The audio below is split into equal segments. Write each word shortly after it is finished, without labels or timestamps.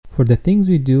For the things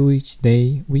we do each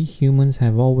day, we humans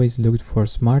have always looked for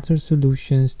smarter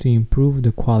solutions to improve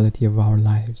the quality of our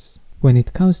lives. When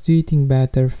it comes to eating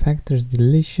better, Factor's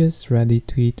delicious,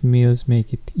 ready-to-eat meals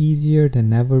make it easier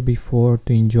than ever before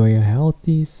to enjoy a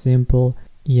healthy, simple,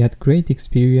 yet great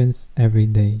experience every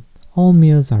day. All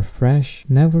meals are fresh,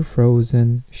 never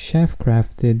frozen,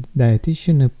 chef-crafted,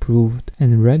 dietitian approved,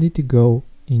 and ready to go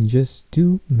in just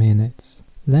 2 minutes.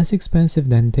 Less expensive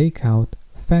than takeout,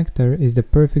 Factor is the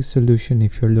perfect solution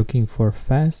if you're looking for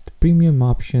fast, premium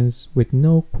options with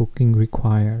no cooking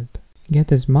required.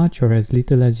 Get as much or as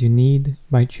little as you need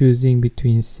by choosing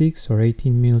between 6 or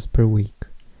 18 meals per week.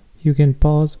 You can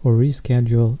pause or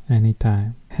reschedule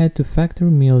anytime. Head to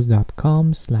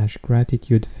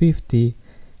factormeals.com/gratitude50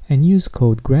 and use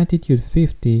code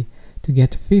gratitude50 to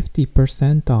get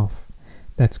 50% off.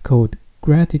 That's code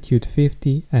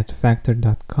gratitude50 at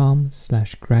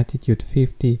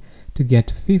factor.com/gratitude50 to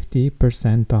get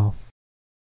 50% off.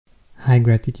 Hi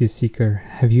Gratitude Seeker,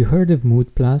 have you heard of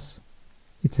Mood Plus?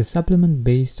 It's a supplement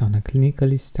based on a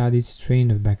clinically studied strain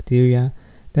of bacteria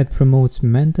that promotes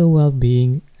mental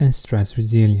well-being and stress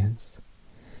resilience.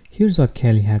 Here's what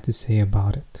Kelly had to say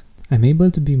about it. I'm able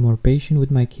to be more patient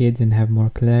with my kids and have more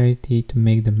clarity to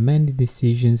make the many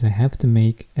decisions I have to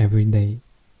make every day.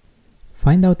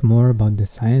 Find out more about the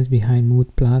science behind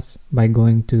Mood Plus by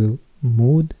going to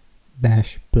mood-plus.com.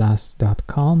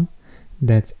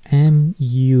 That's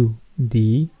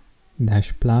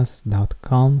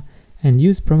MUD-plus.com and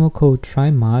use promo code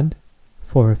TRYMOD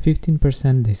for a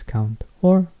 15% discount,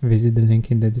 or visit the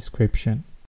link in the description.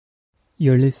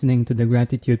 You're listening to the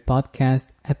Gratitude Podcast,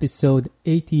 episode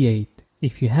 88.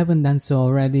 If you haven't done so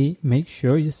already, make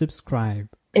sure you subscribe.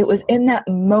 It was in that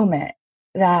moment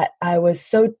that I was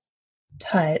so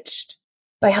touched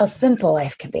by how simple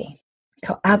life can be,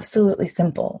 how absolutely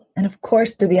simple. And of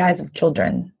course, through the eyes of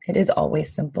children, it is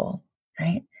always simple,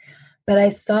 right? But I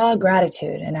saw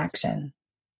gratitude in action.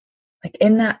 Like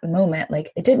in that moment,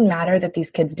 like it didn't matter that these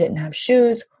kids didn't have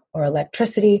shoes or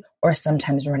electricity or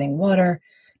sometimes running water.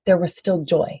 There was still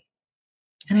joy.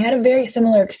 And I had a very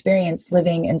similar experience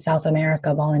living in South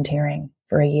America, volunteering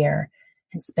for a year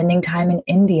and spending time in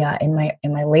India in my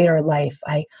later life.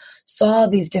 I saw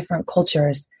these different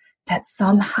cultures that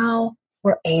somehow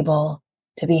were able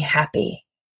to be happy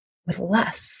with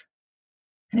less.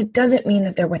 And it doesn't mean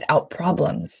that they're without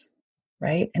problems,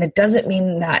 right? And it doesn't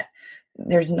mean that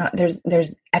there's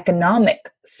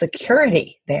economic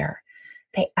security there.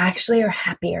 They actually are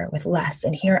happier with less.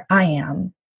 And here I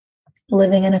am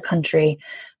living in a country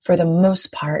for the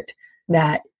most part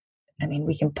that, I mean,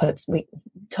 we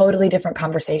totally different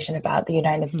conversation about the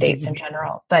United States in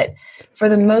general, but for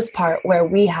the most part where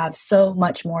we have so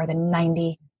much more than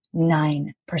 99%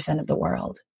 of the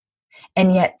world.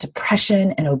 And yet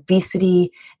depression and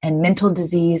obesity and mental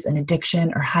disease and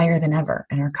addiction are higher than ever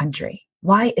in our country.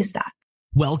 Why is that?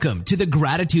 Welcome to the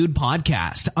Gratitude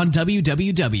Podcast on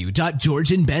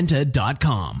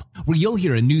www.georgianbenta.com, where you'll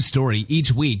hear a new story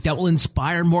each week that will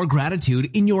inspire more gratitude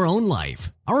in your own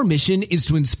life. Our mission is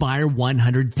to inspire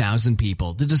 100,000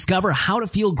 people to discover how to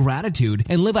feel gratitude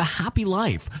and live a happy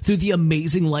life through the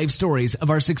amazing life stories of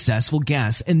our successful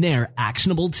guests and their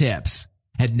actionable tips.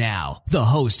 And now, the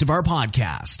host of our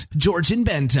podcast, Georgian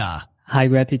Benta. Hi,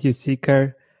 Gratitude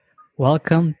Seeker.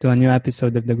 Welcome to a new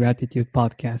episode of the Gratitude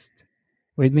Podcast.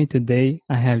 With me today,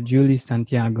 I have Julie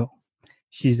Santiago.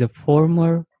 She's a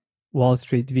former Wall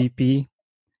Street VP.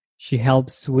 She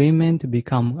helps women to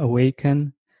become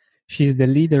Awaken. She's the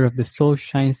leader of the Soul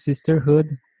Shine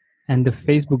Sisterhood and the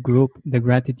Facebook group, The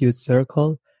Gratitude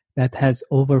Circle, that has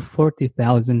over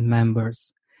 40,000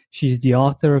 members. She's the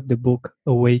author of the book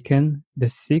Awaken, The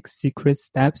 6 Secret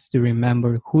Steps to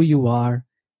Remember Who You Are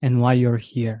and Why You're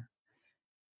Here.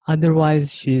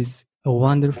 Otherwise, she's a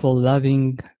wonderful,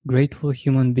 loving, grateful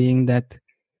human being that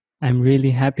I'm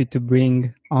really happy to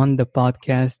bring on the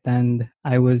podcast. And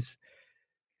I was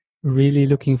really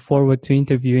looking forward to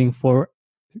interviewing for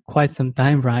quite some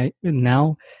time right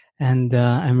now. And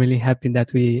I'm really happy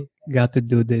that we got to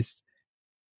do this.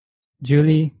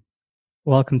 Julie,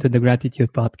 welcome to the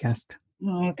Gratitude Podcast.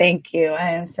 Thank you.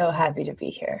 I am so happy to be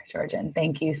here, Georgian.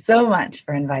 Thank you so much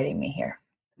for inviting me here.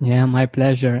 Yeah, my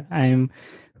pleasure. I'm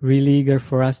really eager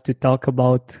for us to talk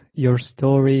about your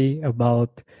story,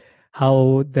 about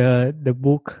how the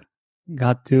book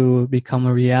got to become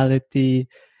a reality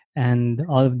and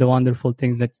all of the wonderful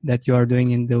things that you are doing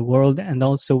in the world, and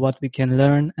also what we can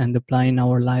learn and apply in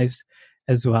our lives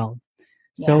as well.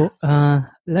 So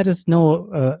let us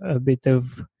know a bit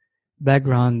of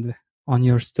background on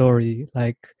your story.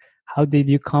 Like, how did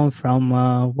you come from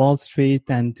Wall Street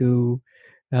and to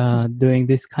doing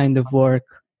this kind of work?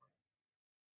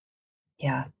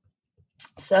 Yeah.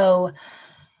 So,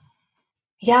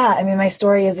 yeah, I mean, my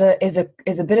story is a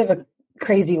bit of a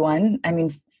crazy one. I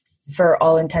mean, for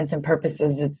all intents and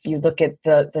purposes, it's, you look at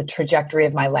the trajectory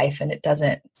of my life and it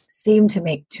doesn't seem to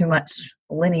make too much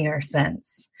linear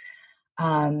sense.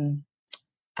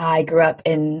 I grew up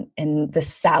in the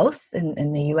South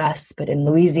in the U.S., but in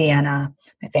Louisiana.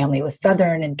 My family was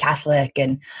Southern and Catholic,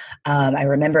 and I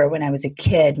remember when I was a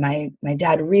kid, my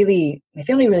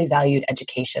family really valued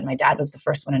education. My dad was the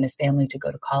first one in his family to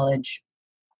go to college,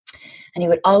 and he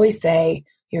would always say,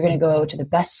 "You're going to go to the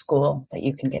best school that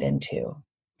you can get into."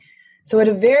 So at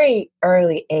a very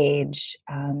early age,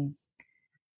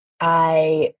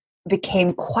 I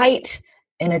became quite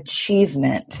an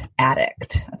achievement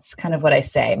addict. That's kind of what I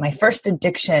say. My first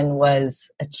addiction was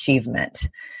achievement.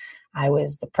 I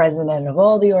was the president of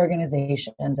all the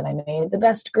organizations and I made the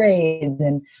best grades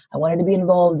and I wanted to be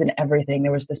involved in everything.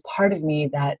 There was this part of me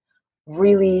that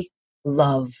really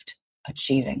loved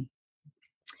achieving.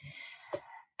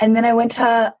 And then I went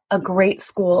to a great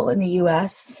school in the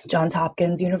US, Johns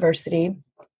Hopkins University.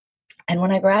 And when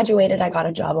I graduated, I got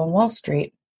a job on Wall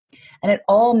Street. And it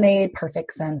all made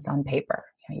perfect sense on paper.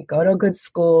 You go to a good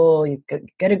school, you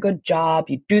get a good job,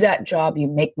 you do that job, you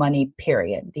make money,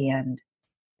 period, the end.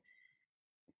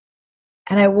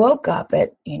 And I woke up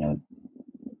at,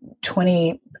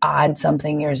 20 odd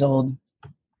something years old,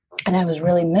 and I was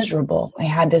really miserable. I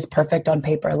had this perfect on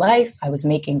paper life. I was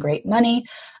making great money.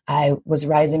 I was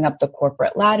rising up the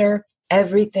corporate ladder.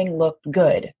 Everything looked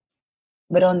good.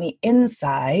 But on the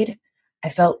inside, I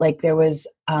felt like there was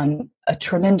a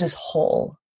tremendous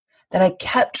hole that I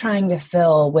kept trying to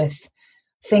fill with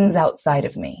things outside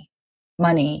of me,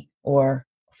 money or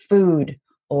food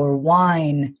or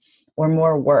wine or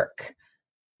more work,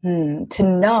 to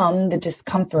numb the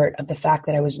discomfort of the fact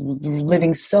that I was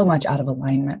living so much out of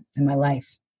alignment in my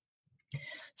life.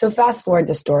 So fast forward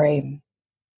the story.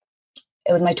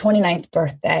 It was my 29th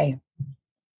birthday.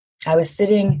 I was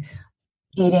sitting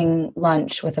eating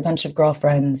lunch with a bunch of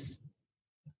girlfriends.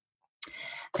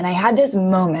 And I had this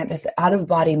moment, this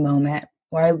out-of-body moment,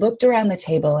 where I looked around the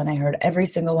table and I heard every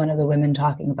single one of the women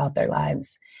talking about their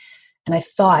lives. And I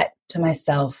thought to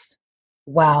myself,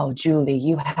 wow, Julie,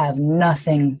 you have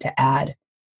nothing to add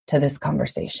to this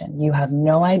conversation. You have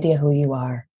no idea who you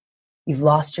are. You've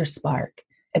lost your spark.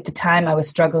 At the time, I was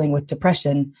struggling with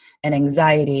depression and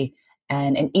anxiety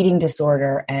and an eating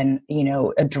disorder and,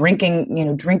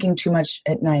 drinking too much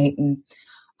at night. And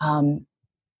on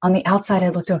the outside, I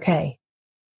looked okay.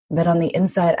 But on the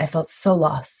inside, I felt so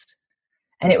lost.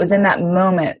 And it was in that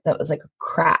moment that was like a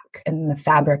crack in the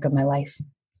fabric of my life.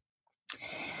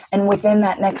 And within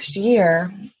that next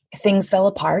year, things fell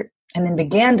apart and then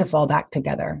began to fall back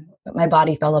together. But my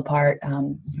body fell apart.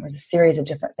 There was a series of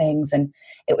different things. And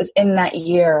it was in that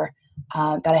year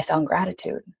that I found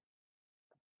gratitude.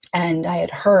 And I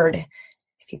had heard,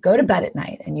 if you go to bed at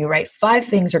night and you write 5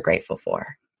 things you're grateful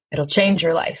for, it'll change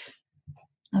your life.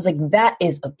 I was like, that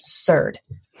is absurd.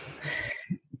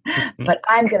 But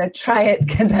I'm going to try it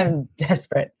because I'm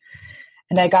desperate.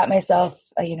 And I got myself,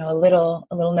 a little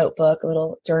notebook, a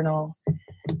little journal.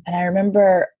 And I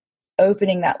remember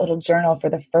opening that little journal for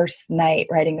the first night,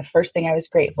 writing the first thing I was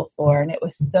grateful for. And it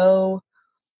was so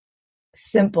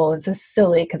simple and so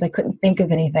silly because I couldn't think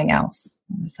of anything else.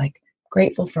 I was like,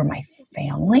 grateful for my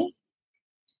family.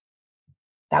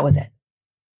 That was it.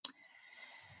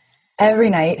 Every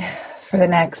night for the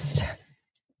next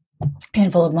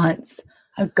handful of months,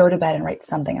 I would go to bed and write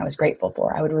something I was grateful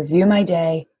for. I would review my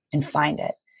day and find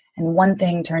it. And one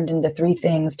thing turned into 3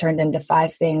 things, turned into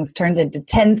 5 things, turned into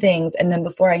 10 things. And then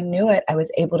before I knew it, I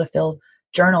was able to fill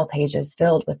journal pages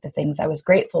filled with the things I was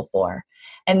grateful for.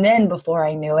 And then before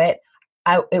I knew it,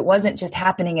 it wasn't just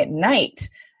happening at night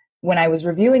when I was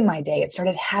reviewing my day. It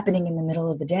started happening in the middle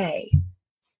of the day.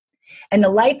 And the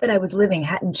life that I was living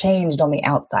hadn't changed on the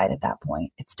outside at that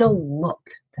point. It still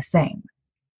looked the same.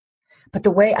 But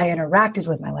the way I interacted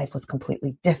with my life was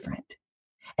completely different.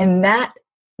 And that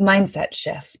mindset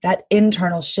shift, that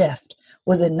internal shift,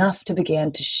 was enough to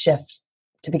begin to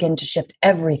shift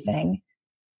everything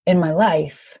in my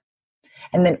life.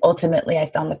 And then ultimately I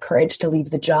found the courage to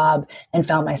leave the job and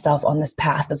found myself on this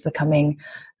path of becoming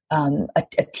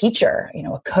a teacher,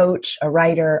 a coach, a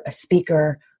writer, a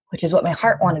speaker, which is what my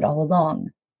heart wanted all along.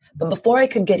 But before I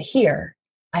could get here,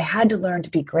 I had to learn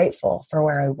to be grateful for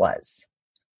where I was.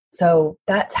 So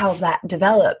that's how that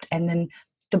developed. And then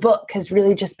the book has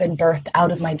really just been birthed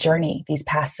out of my journey these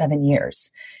past 7 years.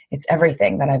 It's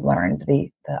everything that I've learned,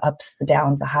 the ups, the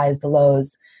downs, the highs, the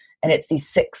lows. And it's these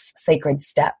 6 sacred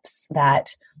steps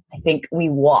that I think we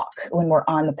walk when we're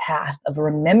on the path of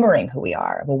remembering who we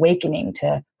are, of awakening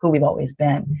to who we've always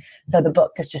been. So the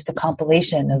book is just a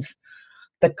compilation of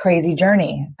the crazy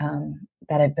journey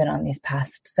that I've been on these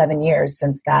past 7 years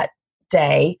since that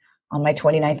day on my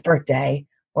 29th birthday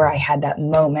where I had that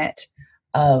moment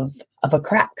of a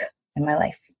crack in my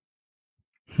life.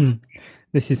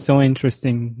 This is so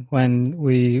interesting when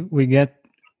we get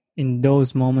in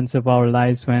those moments of our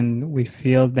lives when we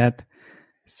feel that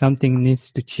something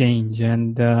needs to change,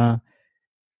 and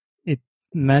it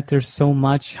matters so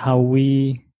much how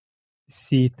we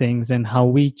see things and how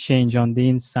we change on the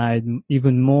inside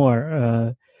even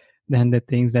more than the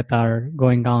things that are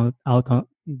going on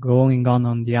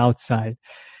the outside.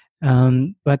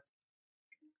 But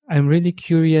I'm really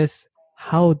curious,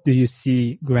 how do you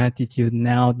see gratitude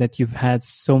now that you've had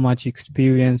so much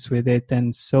experience with it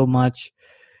and so much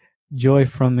joy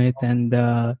from it, and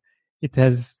it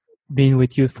has been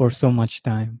with you for so much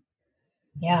time?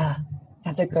 Yeah,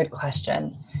 that's a good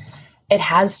question. It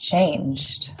has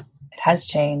changed. It has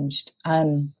changed.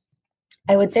 I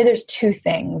would say there's two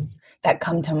things that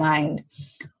come to mind.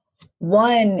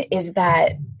 One is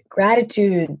that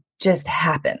gratitude just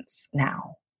happens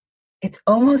now. It's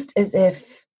almost as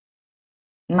if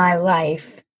my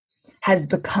life has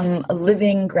become a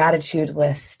living gratitude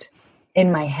list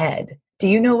in my head. Do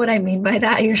you know what I mean by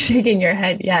that? You're shaking your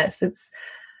head. Yes,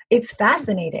 it's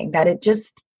fascinating that it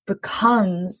just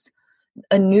becomes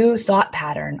a new thought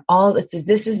pattern.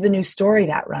 This is the new story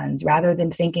that runs rather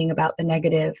than thinking about the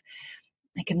negative.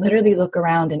 I can literally look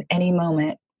around in any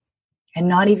moment and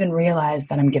not even realize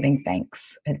that I'm giving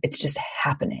thanks. It's just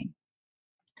happening.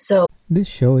 So this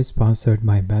show is sponsored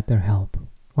by BetterHelp.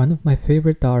 One of my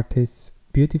favorite artists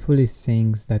beautifully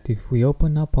sings that if we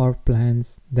open up our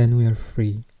plans, then we are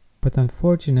free. But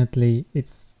unfortunately,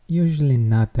 it's usually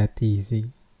not that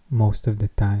easy most of the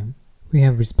time. We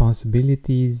have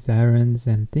responsibilities, errands,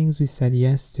 and things we said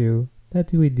yes to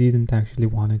that we didn't actually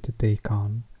want to take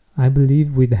on. I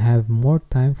believe we'd have more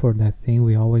time for that thing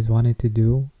we always wanted to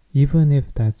do, even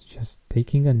if that's just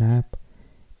taking a nap,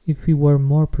 if we were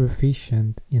more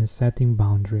proficient in setting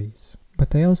boundaries.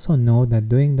 But I also know that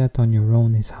doing that on your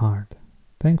own is hard.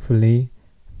 Thankfully,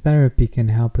 therapy can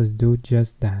help us do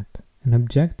just that. An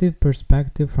objective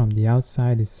perspective from the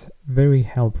outside is very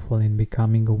helpful in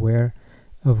becoming aware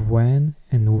of when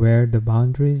and where the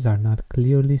boundaries are not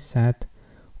clearly set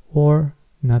or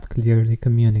not clearly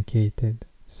communicated.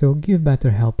 So give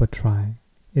BetterHelp a try.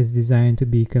 It's designed to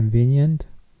be convenient,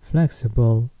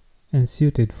 flexible, and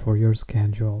suited for your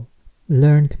schedule.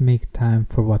 Learn to make time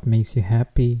for what makes you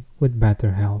happy with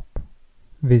BetterHelp.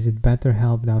 Visit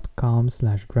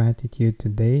betterhelp.com/gratitude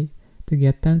today to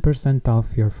get 10%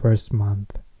 off your first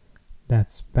month.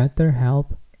 That's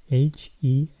BetterHelp,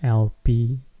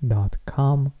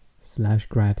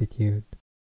 HELP.com/gratitude.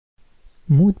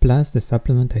 Mood Plus, the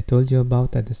supplement I told you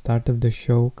about at the start of the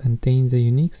show, contains a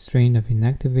unique strain of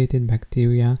inactivated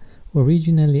bacteria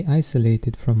originally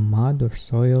isolated from mud or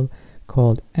soil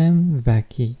called M.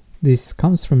 vaccae. This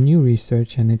comes from new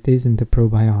research and it isn't a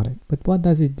probiotic. But what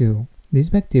does it do? This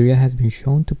bacteria has been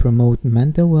shown to promote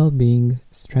mental well-being,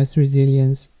 stress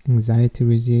resilience, anxiety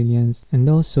resilience, and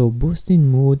also boosting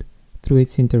mood through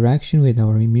its interaction with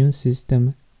our immune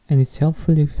system and its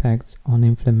helpful effects on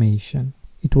inflammation.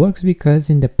 It works because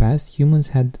in the past humans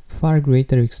had far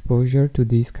greater exposure to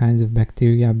these kinds of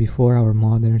bacteria before our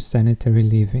modern sanitary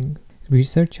living.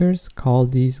 Researchers call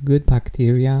these good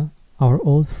bacteria our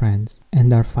old friends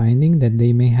and are finding that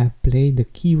they may have played a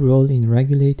key role in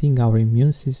regulating our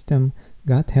immune system,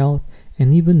 gut health,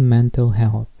 and even mental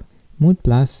health. Mood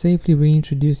Plus safely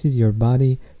reintroduces your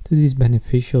body to these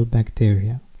beneficial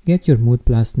bacteria. Get your Mood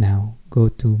Plus now. Go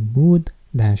to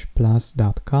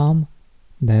mood-plus.com.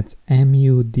 That's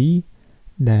MUD-PLUS.com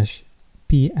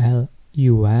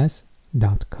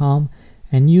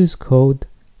and use code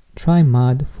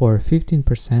TRYMUD for a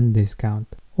 15%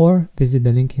 discount. Or visit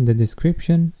the link in the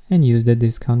description and use the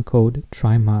discount code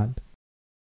TRYMUD.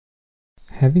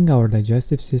 Having our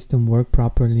digestive system work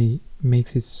properly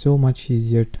makes it so much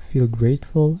easier to feel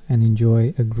grateful and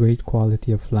enjoy a great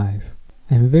quality of life.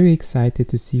 I'm very excited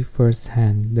to see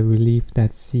firsthand the relief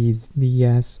that Seed's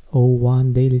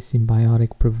DS-01 Daily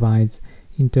Symbiotic provides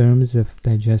in terms of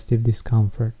digestive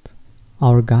discomfort.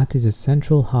 Our gut is a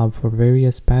central hub for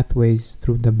various pathways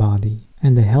through the body,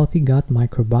 and a healthy gut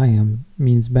microbiome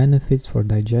means benefits for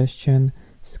digestion,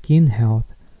 skin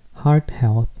health, heart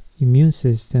health, immune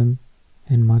system,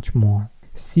 and much more.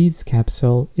 Seed's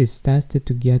capsule is tested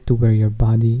to get to where your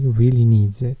body really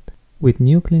needs it. With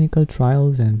new clinical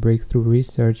trials and breakthrough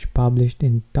research published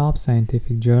in top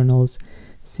scientific journals,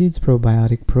 Seed's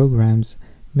probiotic programs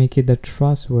make it a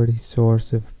trustworthy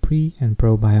source of pre and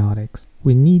probiotics.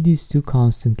 We need these two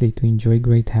constantly to enjoy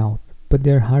great health, but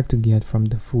they're hard to get from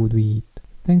the food we eat.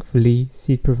 Thankfully,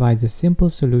 Seed provides a simple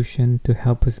solution to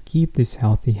help us keep this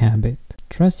healthy habit.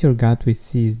 Trust your gut with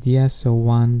Seed's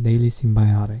DSO1 Daily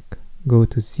Symbiotic. Go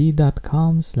to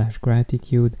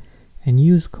seed.com/gratitude and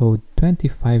use code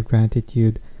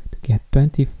 25gratitude to get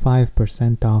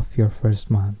 25% off your first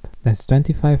month. That's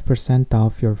 25%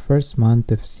 off your first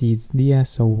month of Seed's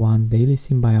DSO1 Daily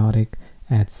Symbiotic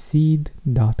at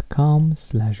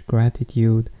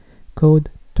seed.com/gratitude, code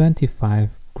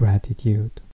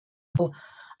 25gratitude.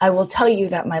 I will tell you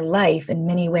that my life in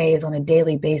many ways on a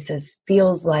daily basis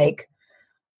feels like,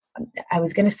 I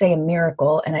was going to say a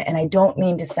miracle, and I don't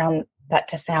mean to sound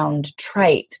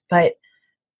trite, but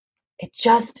it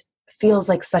just feels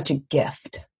like such a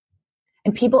gift.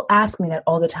 And people ask me that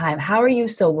all the time. How are you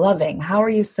so loving? How are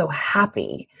you so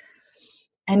happy?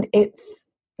 And it's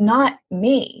not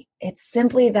me. It's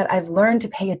simply that I've learned to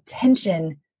pay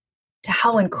attention to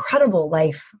how incredible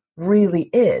life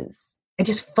really is. I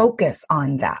just focus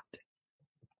on that.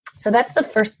 So that's the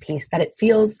first piece, that it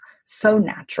feels so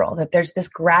natural, that there's this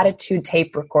gratitude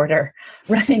tape recorder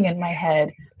running in my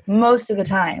head most of the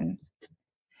time.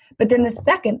 But then the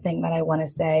second thing that I want to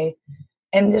say,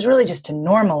 and is really just to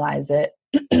normalize it,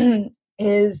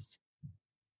 is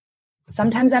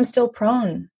sometimes I'm still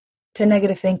prone to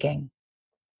negative thinking.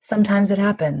 Sometimes it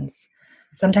happens.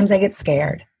 Sometimes I get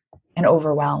scared and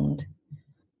overwhelmed.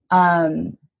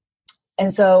 And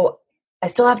so I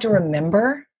still have to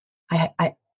remember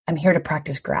I'm here to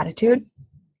practice gratitude.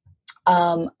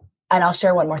 And I'll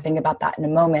share one more thing about that in a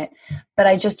moment. But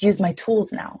I just use my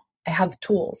tools now. I have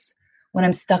tools. When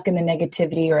I'm stuck in the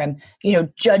negativity, or I'm,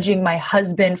 judging my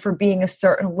husband for being a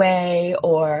certain way,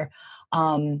 or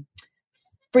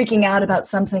freaking out about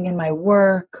something in my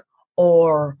work,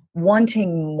 or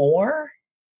wanting more,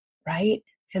 right?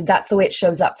 Because that's the way it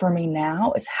shows up for me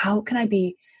now, is how can I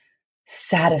be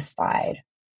satisfied,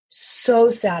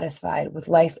 so satisfied with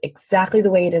life exactly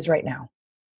the way it is right now,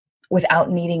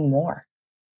 without needing more,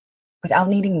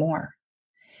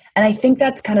 And I think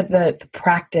that's kind of the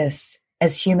practice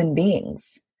as human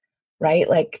beings, right?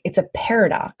 Like, it's a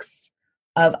paradox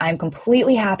of, I'm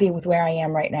completely happy with where I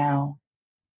am right now,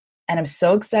 and I'm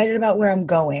so excited about where I'm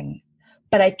going,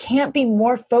 but I can't be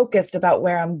more focused about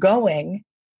where I'm going,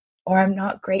 or I'm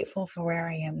not grateful for where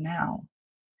I am now.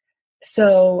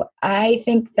 So I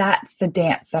think that's the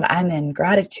dance that I'm in,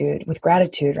 with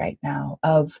gratitude right now,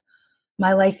 of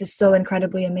my life is so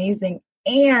incredibly amazing,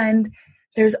 and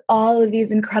there's all of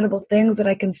these incredible things that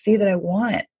I can see that I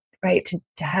want, right? To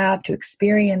have, to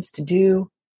experience, to do.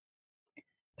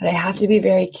 But I have to be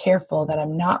very careful that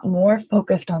I'm not more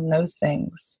focused on those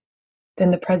things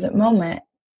than the present moment,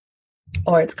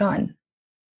 or it's gone.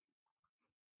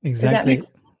 Exactly.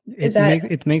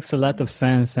 It makes a lot of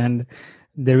sense, and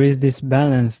there is this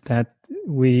balance that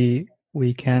we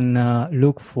can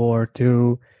look for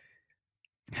to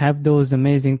have those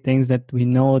amazing things that we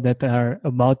know that are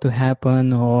about to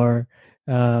happen, or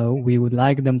we would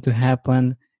like them to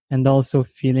happen, and also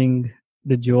feeling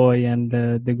the joy and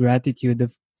the gratitude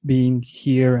of being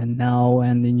here and now,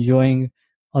 and enjoying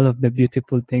all of the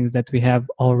beautiful things that we have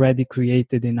already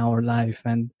created in our life.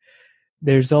 And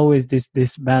there's always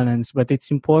this balance, but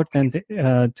it's important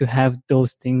to have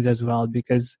those things as well,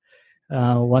 because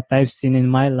what I've seen in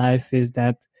my life is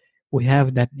that we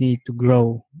have that need to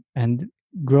grow, and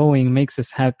growing makes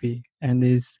us happy, and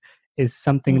is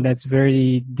something that's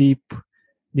very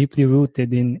deeply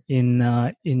rooted in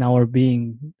our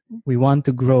being. We want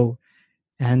to grow,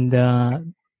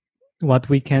 and what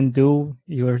we can do,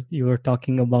 you were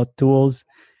talking about tools,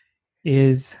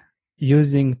 is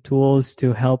using tools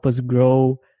to help us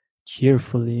grow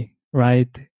cheerfully,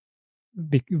 right?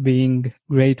 Being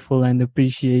grateful and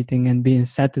appreciating and being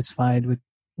satisfied with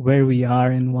where we are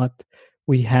and what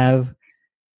we have,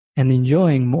 and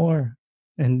enjoying more.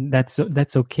 And that's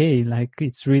okay. Like,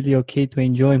 it's really okay to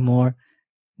enjoy more,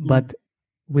 but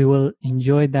we will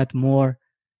enjoy that more,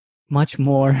 much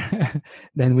more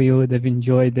than we would have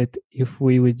enjoyed it if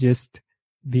we would just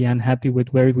be unhappy with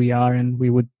where we are, and we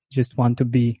would just want to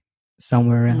be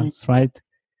somewhere else, right?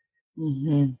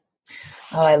 Mm-hmm.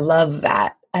 Oh, I love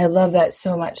that. I love that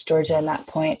so much, Georgia, and that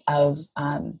point of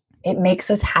it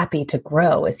makes us happy to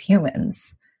grow as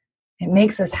humans. It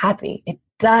makes us happy. It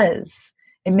does.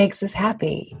 It makes us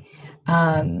happy.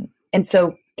 And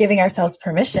so giving ourselves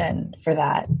permission for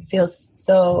that feels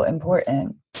so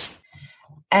important.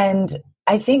 And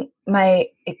I think my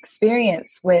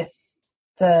experience with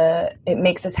it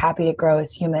makes us happy to grow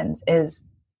as humans is,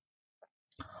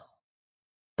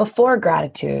 before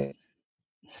gratitude,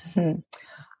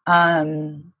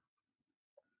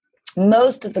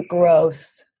 most of the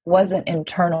growth wasn't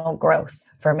internal growth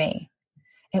for me.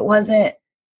 It wasn't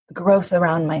growth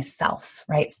around myself,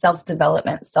 right?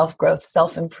 Self-development, self-growth,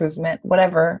 self-improvement,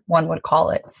 whatever one would call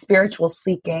it, spiritual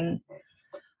seeking.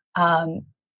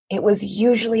 It was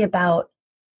usually about,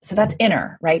 so that's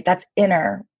inner, right? That's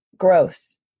inner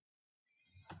growth.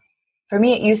 For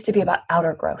me, it used to be about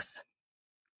outer growth.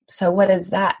 So what is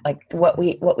that? Like what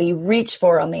we reach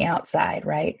for on the outside,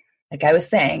 right? Like I was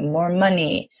saying, more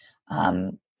money,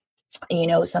 some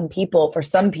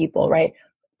people, right?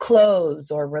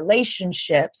 Clothes or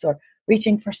relationships or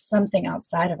reaching for something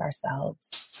outside of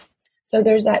ourselves. So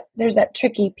there's that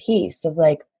tricky piece of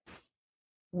like,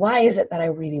 why is it that I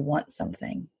really want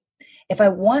something? If I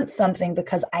want something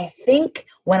because I think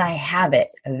when I have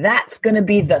it, that's going to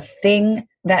be the thing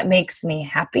that makes me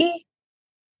happy,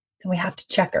 then we have to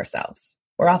check ourselves.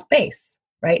 We're off base,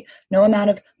 right? No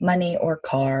amount of money or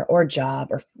car or job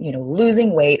or,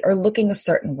 losing weight or looking a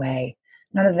certain way,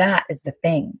 none of that is the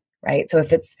thing, right? So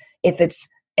if it's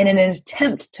in an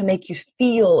attempt to make you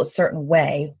feel a certain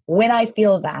way, when I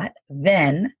feel that,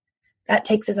 then that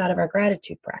takes us out of our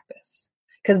gratitude practice.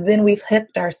 Because then we've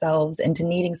hooked ourselves into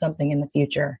needing something in the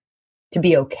future to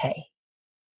be okay.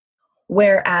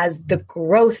 Whereas the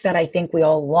growth that I think we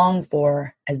all long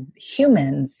for as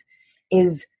humans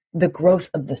is the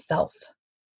growth of the self.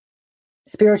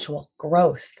 Spiritual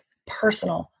growth,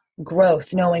 personal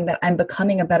growth, knowing that I'm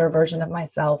becoming a better version of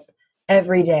myself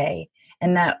every day.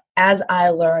 And that as I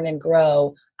learn and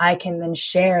grow, I can then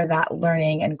share that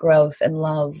learning and growth and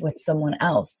love with someone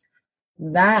else.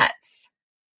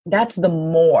 That's the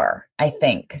more, I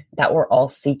think, that we're all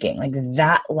seeking, like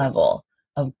that level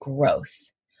of growth.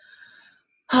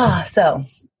 So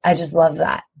I just love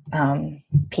that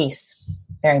piece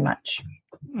very much.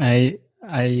 I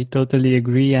totally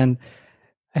agree, and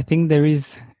I think there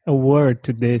is a word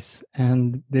to this,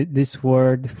 and this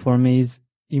word for me is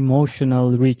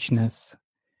emotional richness.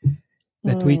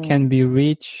 That we can be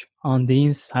rich on the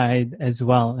inside as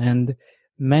well, and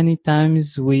many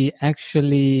times we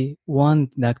actually want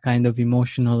that kind of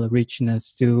emotional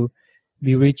richness, to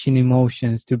be rich in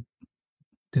emotions, to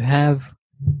have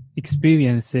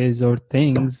experiences or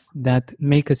things that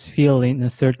make us feel in a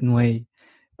certain way.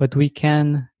 But we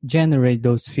can generate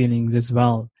those feelings as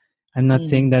well. I'm not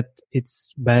saying that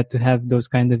it's bad to have those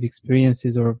kind of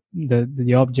experiences or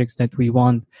the objects that we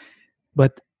want,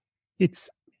 but it's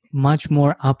much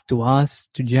more up to us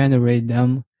to generate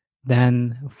them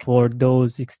than for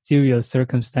those external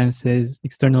circumstances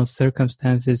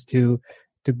to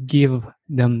give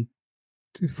them,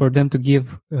 for them to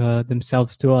give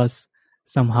themselves to us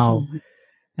somehow.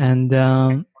 And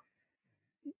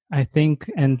I think,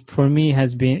 and for me,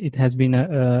 it has been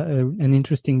an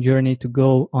interesting journey to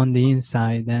go on the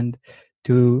inside and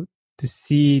to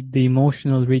see the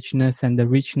emotional richness and the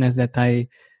richness that I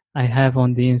have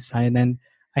on the inside. And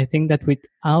I think that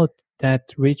without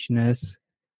that richness,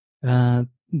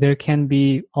 there can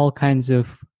be all kinds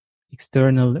of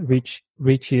external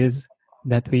riches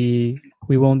that we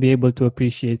won't be able to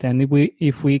appreciate. And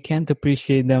if we can't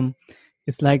appreciate them,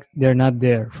 it's like they're not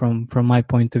there from my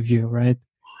point of view, right?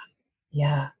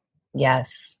 Yeah.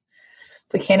 Yes.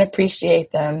 If we can't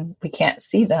appreciate them, we can't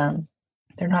see them.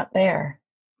 They're not there.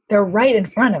 They're right in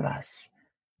front of us.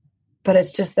 But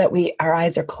it's just that our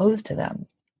eyes are closed to them.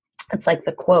 It's like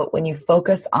the quote, when you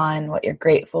focus on what you're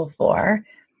grateful for,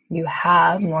 you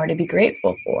have more to be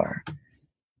grateful for.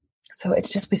 So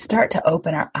it's just, we start to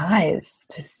open our eyes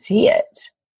to see it.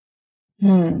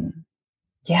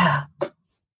 Yeah.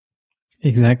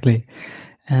 Exactly.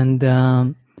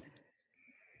 And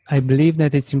I believe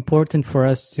that it's important for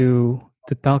us to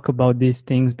talk about these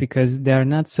things because they are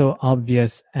not so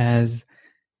obvious as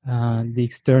the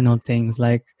external things.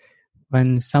 Like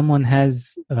when someone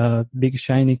has a big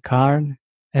shiny car,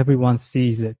 everyone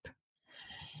sees it.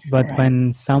 But Right.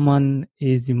 when someone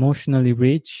is emotionally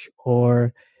rich,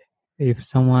 or if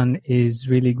someone is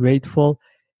really grateful,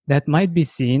 that might be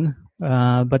seen,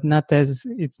 but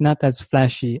it's not as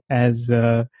flashy as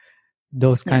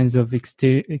those kinds of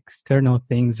external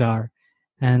things are.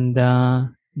 And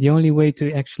the only way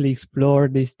to actually explore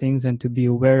these things and to be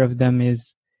aware of them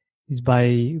is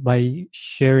by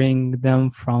sharing them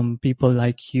from people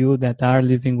like you that are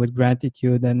living with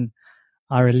gratitude and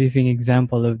are a living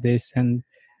example of this, and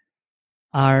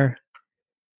are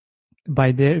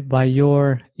by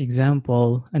your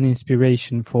example an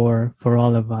inspiration for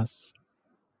all of us.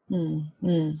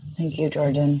 Thank you,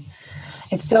 Jordan.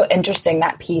 It's so interesting,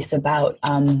 that piece about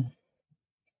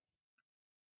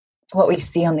what we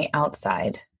see on the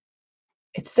outside.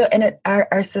 It's so, in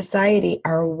our society,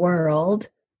 our world,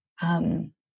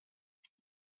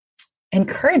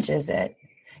 encourages it.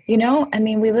 You know, I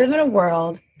mean, we live in a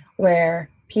world where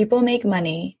people make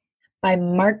money by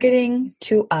marketing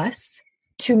to us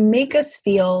to make us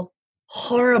feel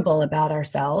horrible about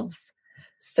ourselves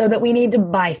so that we need to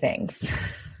buy things.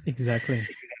 Exactly.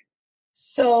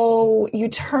 So you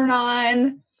turn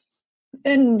on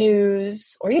the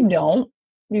news, or you don't.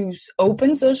 You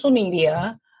open social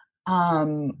media.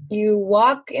 You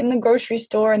walk in the grocery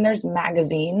store and there's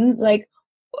magazines. Like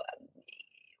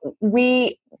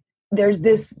there's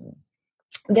this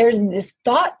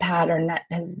thought pattern that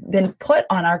has been put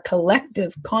on our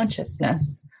collective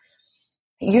consciousness.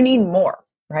 You need more,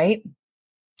 right?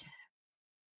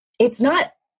 It's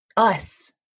not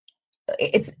us.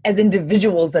 It's as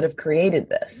individuals that have created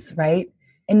this, right?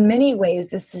 In many ways,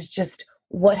 this is just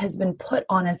what has been put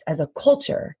on us as a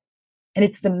culture. And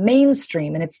it's the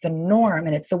mainstream, and it's the norm,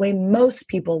 and it's the way most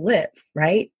people live,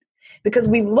 right? Because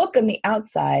we look on the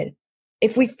outside,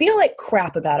 if we feel like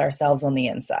crap about ourselves on the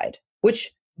inside,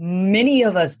 which many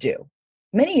of us do,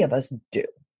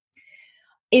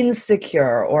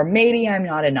 insecure, or maybe I'm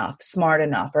not enough, smart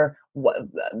enough, or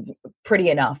pretty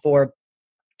enough, or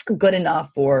good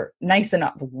enough, or nice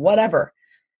enough, whatever.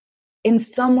 In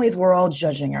some ways, we're all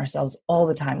judging ourselves all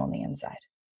the time on the inside.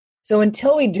 So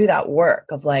until we do that work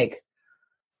of like,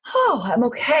 oh, I'm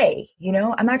okay, you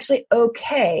know, I'm actually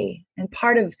okay. And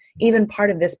part of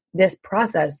this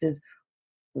process is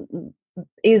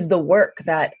the work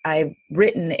that I've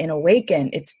written in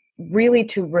Awaken. It's really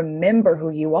to remember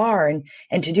who you are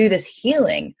and to do this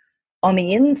healing on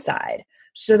the inside,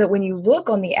 so that when you look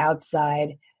on the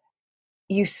outside,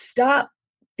 you stop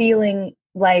feeling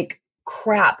like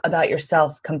crap about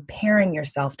yourself, comparing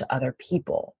yourself to other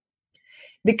people.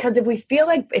 Because if we feel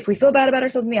bad about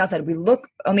ourselves on the outside, we look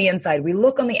on the inside, we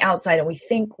look on the outside, and we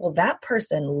think, well, that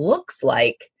person looks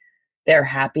like they're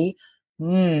happy.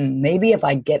 Maybe if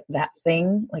I get that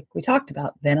thing like we talked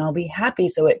about, then I'll be happy.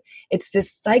 So it's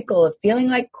this cycle of feeling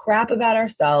like crap about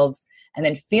ourselves and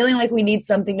then feeling like we need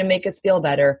something to make us feel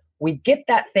better. We get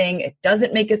that thing. It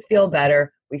doesn't make us feel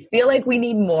better. We feel like we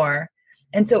need more.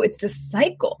 And so it's this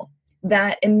cycle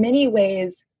that in many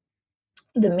ways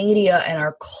the media and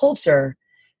our culture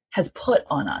has put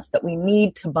on us, that we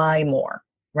need to buy more,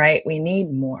 right? We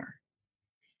need more.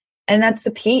 And that's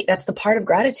the part of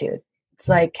gratitude. It's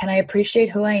like, can I appreciate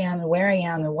who I am and where I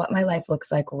am and what my life looks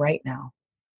like right now?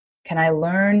 Can I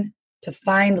learn to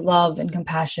find love and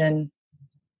compassion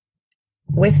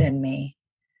within me?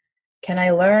 Can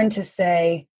I learn to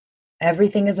say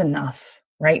everything is enough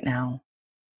right now,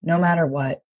 no matter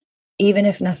what? Even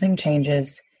if nothing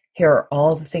changes, here are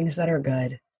all the things that are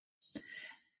good.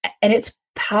 And it's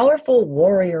powerful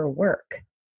warrior work.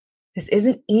 This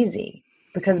isn't easy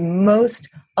because most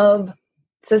of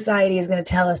society is going to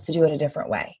tell us to do it a different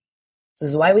way. This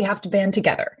is why we have to band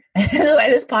together. This is why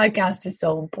this podcast is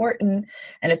so important.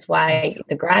 And it's why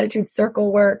the gratitude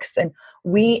circle works. And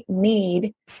we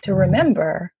need to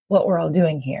remember what we're all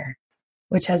doing here,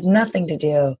 which has nothing to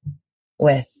do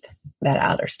with that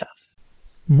outer stuff.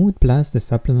 Mood Plus, the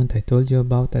supplement I told you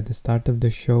about at the start of the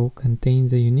show,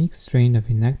 contains a unique strain of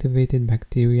inactivated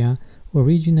bacteria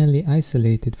originally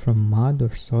isolated from mud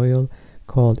or soil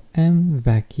called M.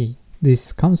 vaccae.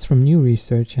 This comes from new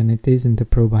research and it isn't a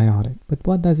probiotic. But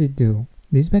what does it do?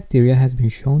 This bacteria has been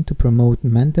shown to promote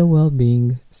mental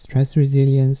well-being, stress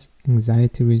resilience,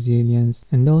 anxiety resilience,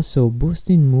 and also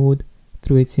boosting mood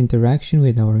through its interaction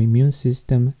with our immune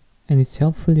system and its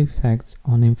helpful effects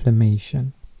on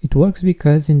inflammation. It works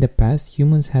because in the past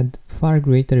humans had far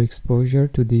greater exposure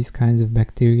to these kinds of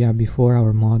bacteria before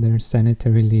our modern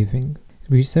sanitary living.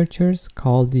 Researchers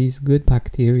call these good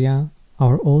bacteria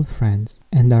our old friends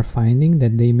and are finding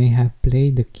that they may have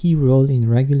played a key role in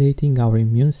regulating our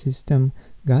immune system,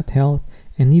 gut health,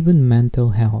 and even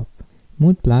mental health.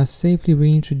 Mood Plus safely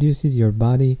reintroduces your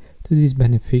body to these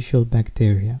beneficial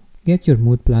bacteria. Get your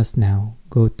Mood Plus now.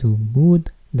 Go to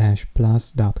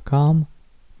mood-plus.com.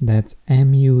 That's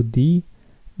MUD-PLUS.com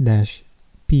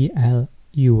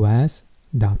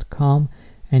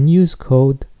and use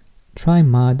code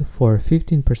TRYMUD for a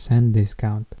 15%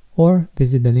 discount. Or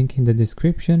visit the link in the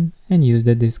description and use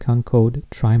the discount code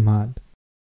TRYMUD.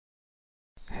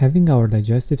 Having our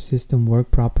digestive system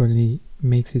work properly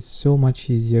makes it so much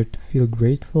easier to feel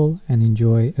grateful and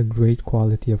enjoy a great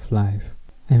quality of life.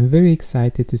 I'm very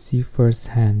excited to see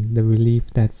firsthand the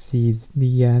relief that Seed's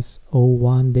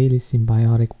DS-01 Daily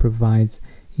Symbiotic provides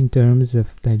in terms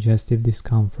of digestive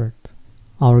discomfort.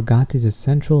 Our gut is a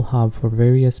central hub for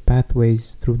various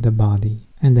pathways through the body,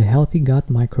 and a healthy gut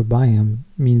microbiome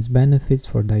means benefits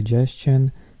for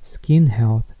digestion, skin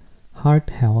health,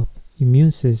 heart health,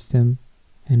 immune system,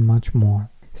 and much more.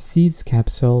 Seeds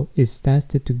capsule is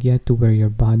tested to get to where your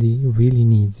body really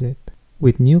needs it.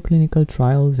 With new clinical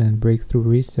trials and breakthrough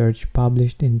research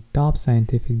published in top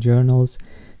scientific journals,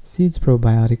 Seeds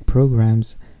probiotic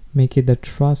programs make it a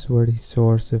trustworthy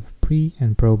source of pre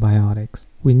and probiotics.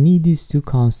 We need these two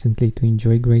constantly to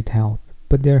enjoy great health,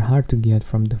 but they're hard to get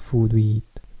from the food we eat.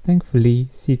 Thankfully,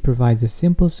 Seed provides a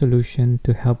simple solution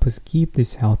to help us keep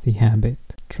this healthy habit.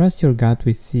 Trust your gut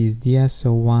with Seed's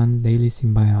DSO1 Daily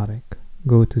Symbiotic.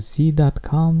 Go to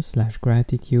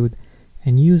seed.com/gratitude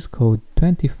and use code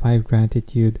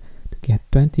 25gratitude to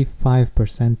get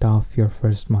 25% off your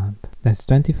first month. That's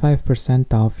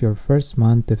 25% off your first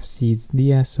month of Seed's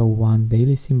DSO1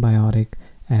 Daily Symbiotic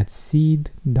at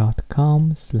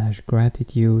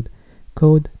seed.com/gratitude,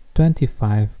 code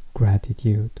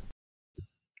 25gratitude.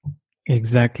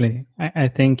 Exactly. I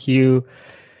think you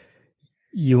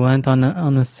went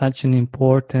on such an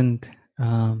important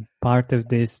part of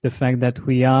this, the fact that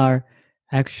we are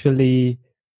actually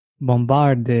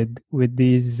bombarded with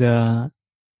these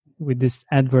with this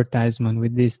advertisement,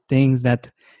 with these things that,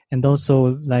 and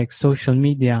also like social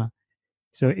media.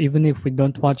 So even if we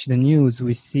don't watch the news,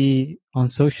 we see on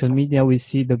social media, we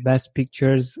see the best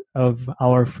pictures of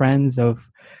our friends, of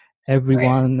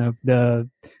everyone, of the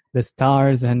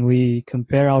stars, and we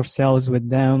compare ourselves with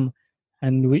them.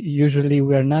 And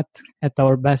we're not at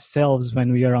our best selves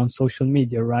when we are on social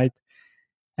media, right?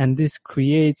 And this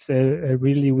creates a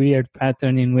really weird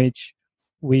pattern in which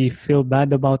we feel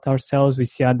bad about ourselves. We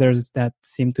see others that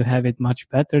seem to have it much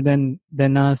better than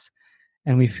us,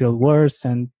 and we feel worse,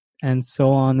 and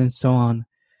so on and so on.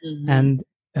 Mm-hmm.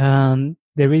 And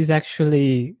there is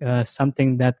actually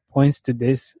something that points to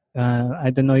this. I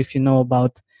don't know if you know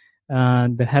about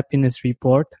the happiness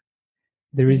report.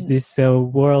 There is this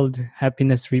World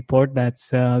Happiness Report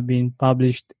that's being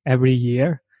published every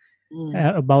year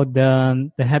about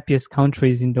the happiest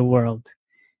countries in the world.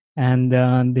 And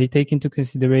they take into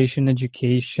consideration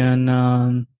education,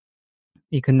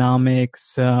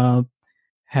 economics,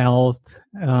 health,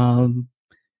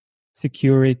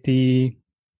 security,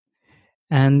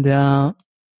 and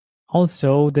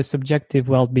also the subjective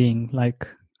well-being, like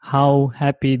how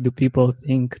happy do people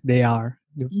think they are?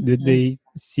 Do they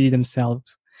see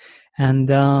themselves? And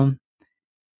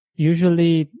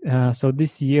usually, so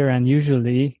this year and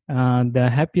usually, the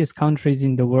happiest countries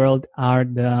in the world are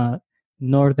the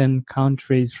northern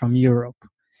countries from Europe.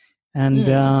 And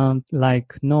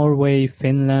like Norway,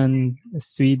 Finland,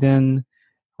 Sweden.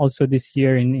 Also this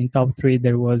year in top 3,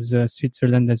 there was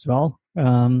Switzerland as well.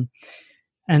 And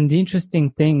the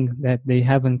interesting thing that they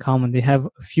have in common, they have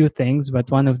a few things, but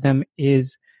one of them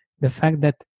is the fact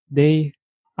that they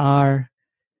are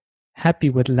happy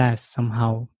with less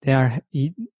somehow. They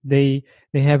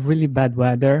have really bad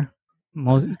weather.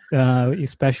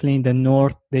 Especially in the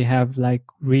north, they have like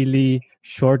really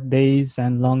short days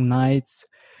and long nights,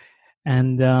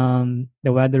 and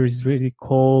the weather is really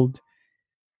cold.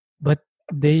 But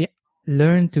they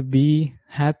learn to be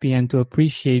happy and to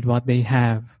appreciate what they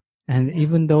have. And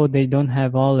even though they don't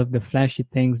have all of the flashy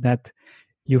things that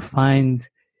you find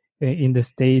in the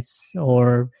States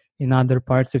or in other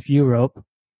parts of Europe,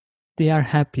 they are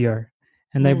happier.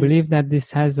 And I believe that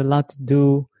this has a lot to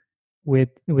do with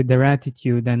their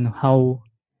attitude and how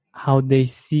they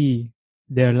see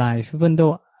their life. Even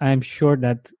though I'm sure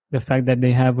that the fact that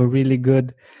they have a really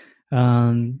good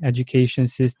education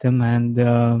system and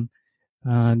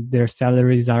their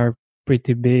salaries are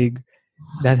pretty big,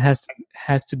 that has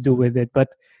to do with it. But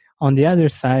on the other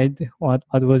side, what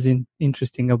was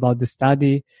interesting about the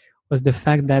study was the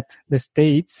fact that the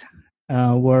states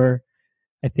were,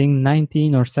 I think,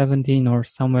 19 or 17 or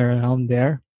somewhere around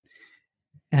there,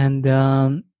 and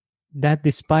that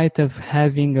despite of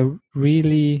having a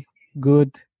really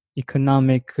good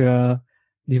economic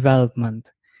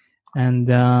development, and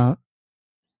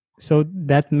so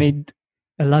that made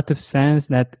a lot of sense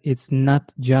that it's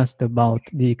not just about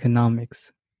the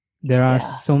economics. There are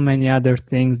so many other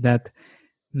things that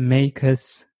make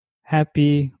us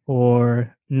happy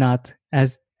or not,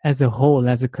 as a whole,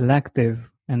 as a collective.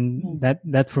 And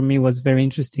that for me was very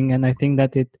interesting, and I think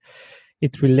that it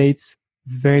relates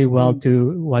very well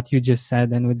to what you just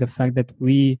said, and with the fact that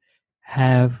we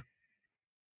have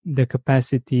the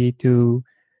capacity to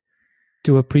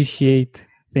appreciate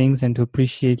things and to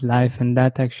appreciate life, and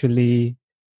that actually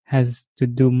has to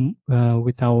do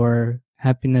with our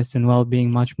happiness and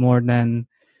well-being much more than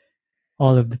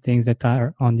all of the things that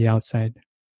are on the outside.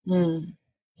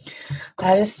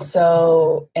 That is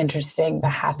so interesting, the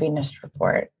happiness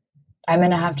report. I'm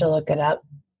going to have to look it up.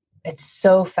 It's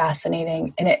so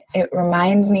fascinating. And it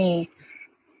reminds me,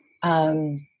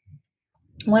 one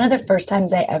of the first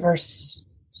times I ever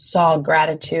saw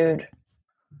gratitude.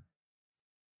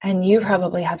 And you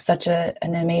probably have such an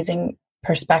amazing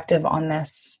perspective on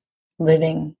this,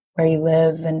 living where you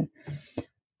live and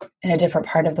in a different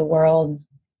part of the world.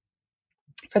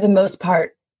 For the most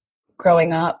part,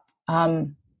 growing up,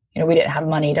 we didn't have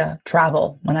money to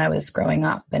travel when I was growing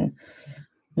up and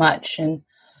much. And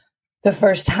the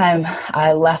first time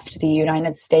I left the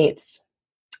United States,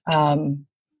 I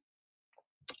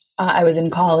was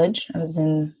in college. I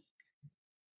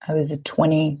was at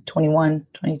 20, 21,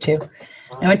 22.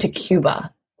 I went to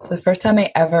Cuba. So the first time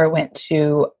I ever went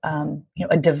to,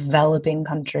 a developing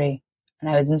country, and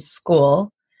I was in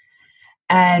school.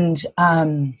 And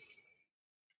I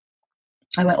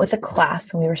went with a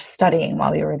class, and we were studying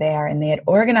while we were there, and they had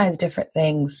organized different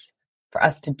things for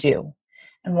us to do.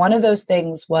 And one of those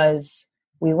things was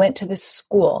we went to this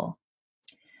school,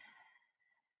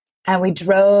 and we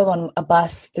drove on a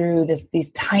bus through these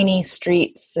tiny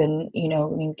streets. And,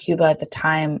 Cuba at the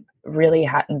time really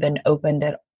hadn't been opened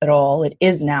at all. It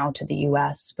is now to the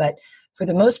US, but for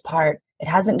the most part, it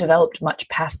hasn't developed much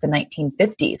past the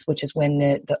 1950s, which is when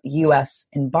the US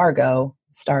embargo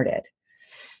started.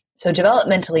 So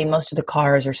developmentally, most of the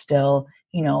cars are still,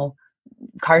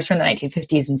 cars from the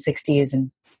 1950s and 60s.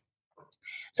 And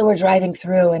so we're driving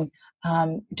through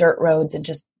and dirt roads and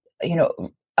just,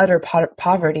 utter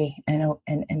poverty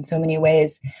in so many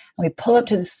ways. And we pull up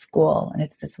to the school, and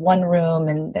it's this one room,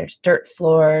 and there's dirt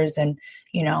floors and,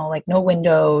 no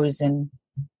windows. And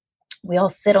we all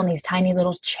sit on these tiny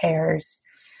little chairs.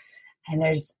 And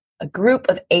there's a group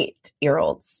of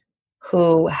 8-year-olds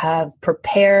who have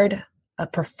prepared a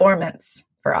performance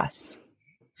for us.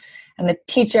 And the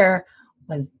teacher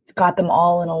got them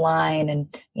all in a line.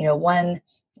 And, one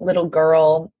little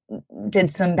girl did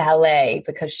some ballet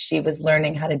because she was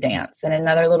learning how to dance. And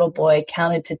another little boy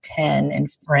counted to 10 in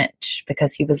French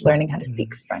because he was learning how to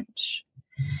speak French.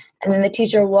 And then the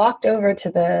teacher walked over to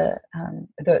the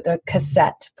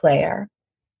cassette player,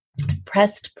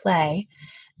 pressed play,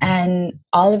 and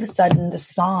all of a sudden the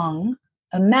song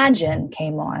Imagine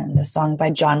came on, the song by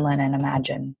John Lennon,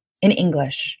 Imagine, in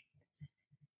English.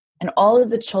 And all of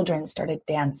the children started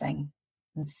dancing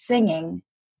and singing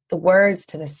the words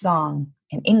to the song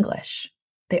in English.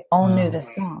 They all knew the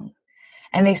song.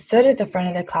 And they stood at the front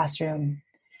of the classroom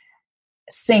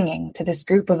singing to this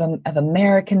group of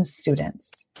American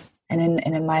students. And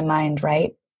in my mind,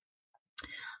 right,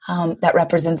 that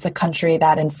represents a country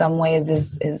that in some ways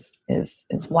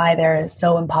is why they're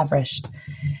so impoverished.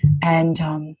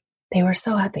 And they were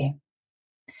so happy.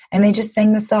 And they just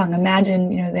sang the song. Imagine,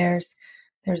 there's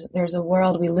a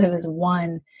world, we live as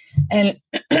one. And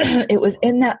it was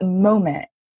in that moment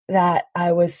that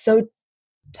I was so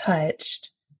touched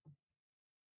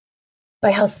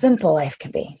by how simple life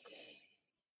can be.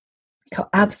 How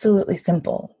absolutely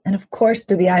simple. And of course,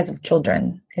 through the eyes of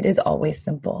children, it is always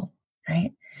simple,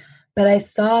 right? But I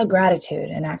saw gratitude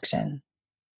in action.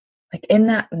 Like in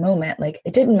that moment, like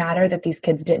it didn't matter that these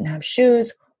kids didn't have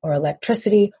shoes or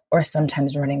electricity or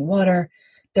sometimes running water.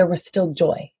 There was still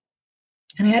joy.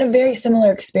 And I had a very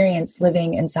similar experience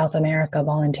living in South America,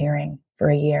 volunteering for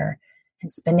a year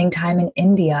and spending time in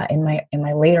India in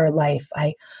my later life.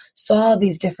 I saw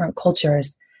these different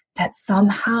cultures that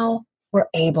somehow were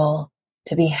able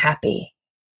to be happy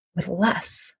with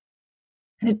less.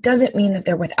 And it doesn't mean that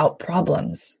they're without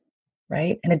problems,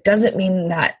 right? And it doesn't mean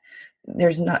that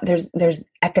there's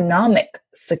economic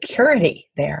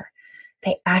security there.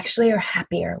 They actually are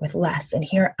happier with less. And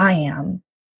here I am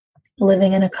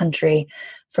living in a country,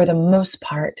 for the most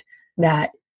part,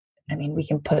 that,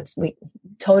 we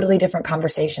totally different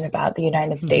conversation about the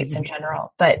United States in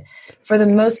general, but for the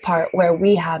most part, where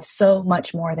we have so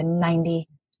much more than 99%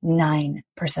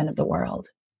 of the world.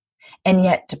 And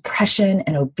yet depression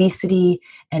and obesity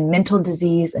and mental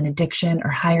disease and addiction are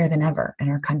higher than ever in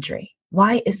our country.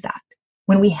 Why is that?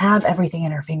 When we have everything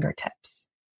at our fingertips,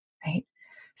 right?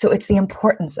 So it's the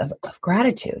importance of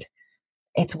gratitude.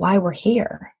 It's why we're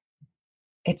here.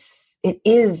 It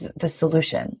is the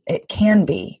solution. It can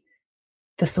be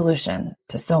the solution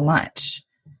to so much,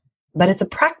 but it's a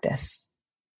practice.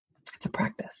 It's a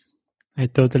practice. I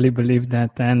totally believe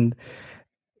that. And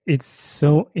it's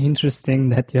so interesting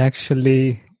that you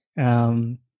actually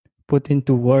put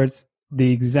into words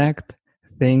the exact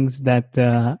things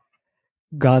that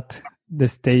got the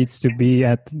States to be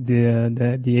at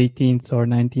the 18th or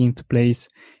 19th place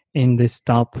in this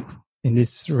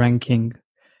ranking.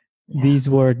 Yeah. These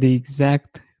were the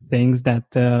exact things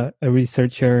that a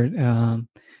researcher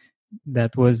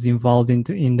that was involved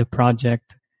in the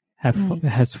project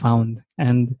has found.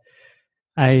 And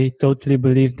I totally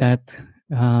believe that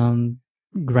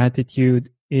gratitude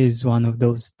is one of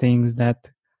those things that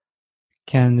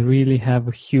can really have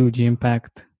a huge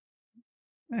impact.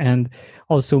 And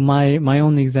also my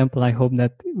own example, I hope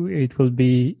that it will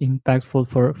be impactful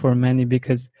for many,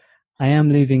 because I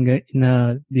am living in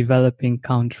a developing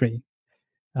country.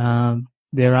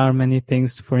 There are many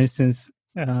things, for instance,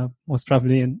 most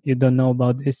probably you don't know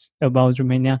about this, about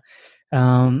Romania.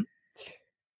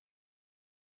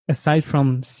 Aside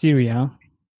from Syria,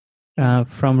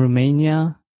 from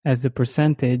Romania, as a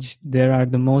percentage, there are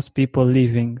the most people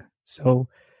leaving. So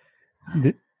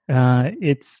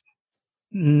it's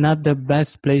not the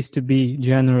best place to be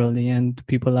generally, and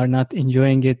people are not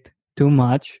enjoying it too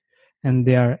much, and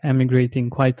they are emigrating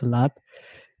quite a lot.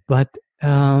 But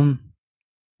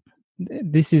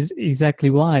this is exactly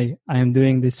why I am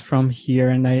doing this from here,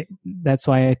 and that's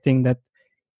why I think that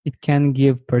it can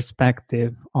give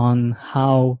perspective on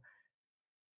how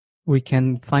we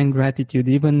can find gratitude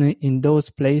even in those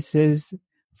places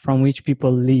from which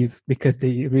people leave because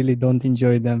they really don't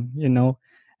enjoy them,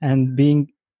 and being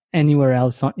anywhere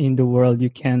else in the world, you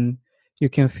can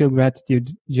feel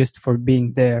gratitude just for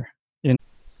being there.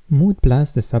 Mood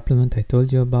Plus, the supplement I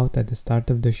told you about at the start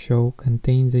of the show,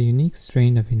 contains a unique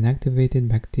strain of inactivated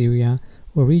bacteria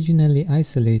originally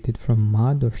isolated from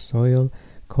mud or soil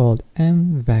called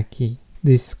M. vaccae.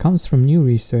 This comes from new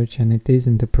research and it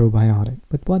isn't a probiotic.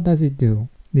 But what does it do?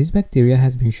 This bacteria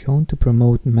has been shown to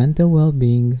promote mental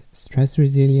well-being, stress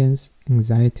resilience,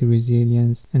 anxiety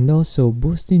resilience, and also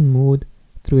boosting mood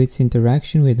through its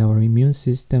interaction with our immune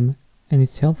system and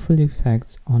its helpful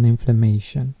effects on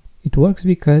inflammation. It works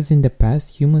because in the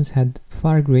past humans had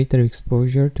far greater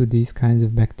exposure to these kinds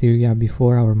of bacteria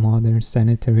before our modern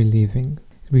sanitary living.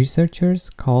 Researchers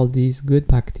call these good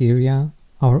bacteria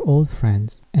our old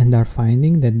friends, and are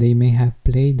finding that they may have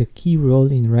played a key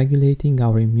role in regulating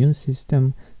our immune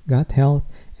system, gut health,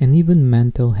 and even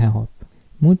mental health.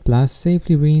 Mood Plus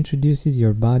safely reintroduces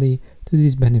your body to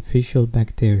these beneficial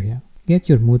bacteria. Get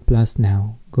your Mood Plus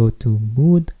now. Go to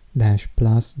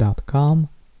mood-plus.com,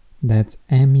 that's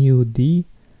MUD-PLUS.com,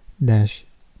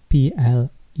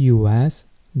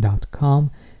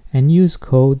 and use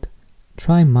code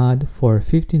TRYMUD for a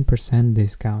 15%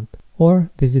 discount. Or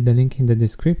visit the link in the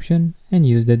description and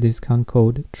use the discount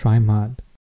code TRYMUD.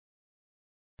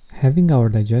 Having our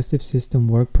digestive system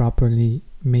work properly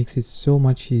makes it so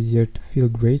much easier to feel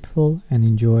grateful and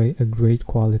enjoy a great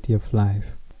quality of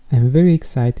life. I'm very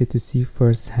excited to see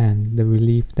firsthand the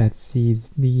relief that Seed's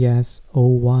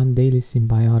DS-01 Daily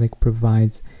Symbiotic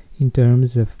provides in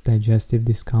terms of digestive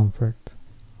discomfort.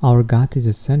 Our gut is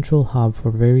a central hub for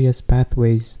various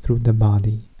pathways through the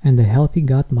body. And a healthy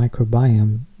gut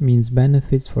microbiome means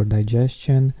benefits for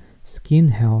digestion, skin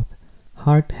health,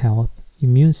 heart health,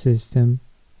 immune system,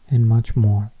 and much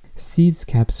more. Seeds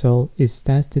capsule is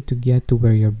tested to get to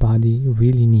where your body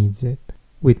really needs it.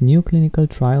 With new clinical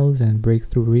trials and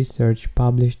breakthrough research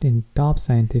published in top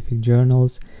scientific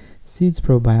journals, Seeds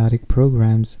probiotic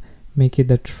programs make it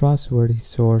a trustworthy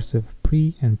source of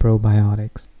pre- and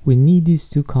probiotics. We need these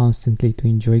two constantly to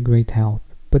enjoy great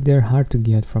health, but they're hard to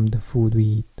get from the food we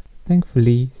eat.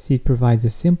 Thankfully, Seed provides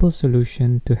a simple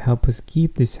solution to help us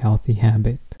keep this healthy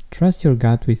habit. Trust your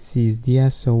gut with Seed's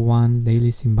DS-01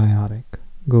 Daily Symbiotic.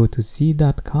 Go to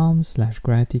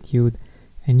seed.com/gratitude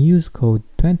and use code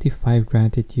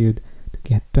 25gratitude to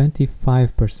get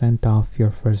 25% off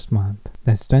your first month.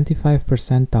 That's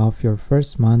 25% off your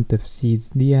first month of Seed's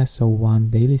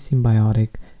DS-01 Daily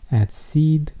Symbiotic at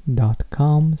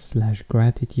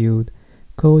seed.com/gratitude,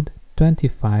 code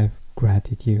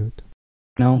 25gratitude.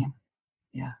 No.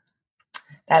 Yeah.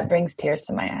 That brings tears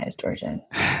to my eyes, Georgian.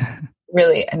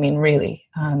 Really, really.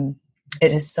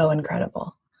 It is so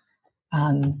incredible.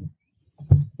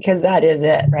 Because that is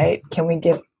it, right? Can we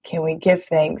give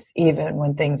thanks even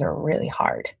when things are really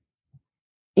hard?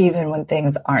 Even when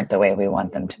things aren't the way we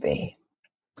want them to be.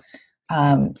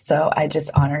 So I just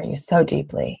honor you so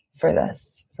deeply for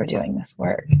this, for doing this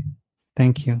work.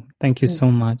 Thank you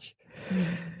so much.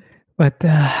 But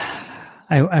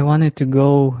I wanted to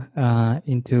go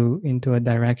into a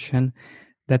direction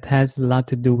that has a lot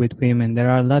to do with women. There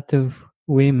are a lot of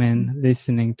women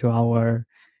listening to our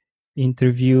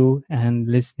interview and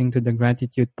listening to the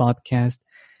Gratitude podcast.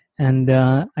 And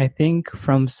I think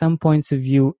from some points of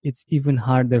view, it's even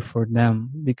harder for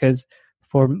them because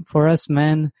for us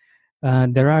men,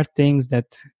 there are things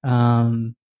that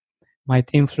might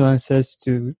influence us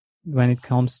to when it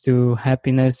comes to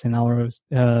happiness and our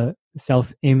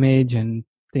self-image and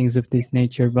things of this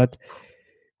nature. But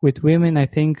with women, I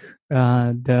think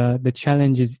the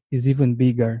challenge is even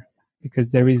bigger because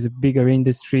there is a bigger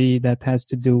industry that has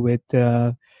to do with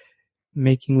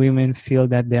making women feel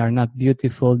that they are not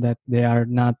beautiful, that they are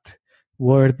not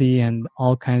worthy and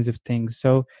all kinds of things.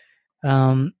 So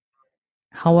how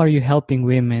are you helping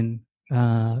women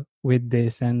with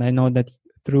this? And I know that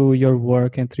through your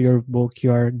work and through your book,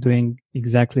 you are doing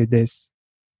exactly this.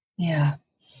 Yeah.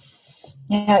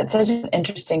 Yeah, it's such an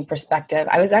interesting perspective.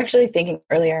 I was actually thinking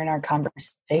earlier in our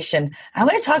conversation, I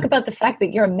want to talk about the fact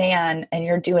that you're a man and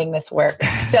you're doing this work.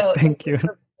 So Thank you.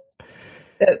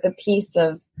 the piece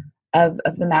of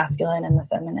the masculine and the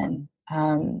feminine,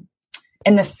 and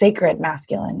the sacred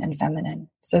masculine and feminine.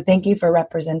 So thank you for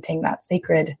representing that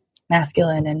sacred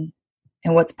masculine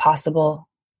and what's possible.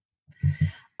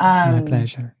 My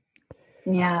pleasure.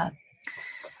 Yeah.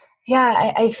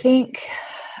 Yeah, I think,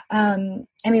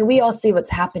 we all see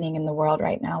what's happening in the world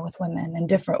right now with women in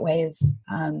different ways,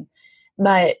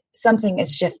 but something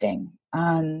is shifting,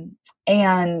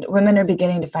 and women are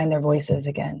beginning to find their voices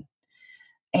again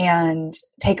and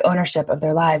take ownership of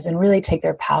their lives and really take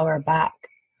their power back,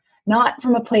 not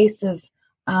from a place of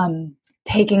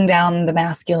taking down the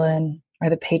masculine or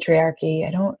the patriarchy.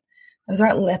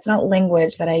 That's not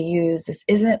language that I use. This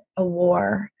isn't a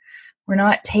war. We're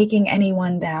not taking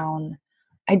anyone down.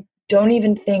 I don't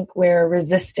even think we're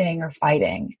resisting or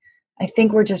fighting. I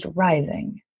think we're just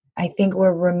rising. I think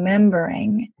we're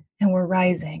remembering and we're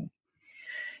rising.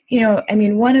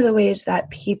 One of the ways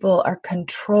that people are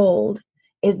controlled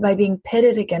is by being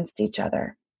pitted against each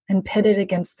other and pitted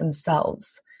against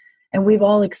themselves. And we've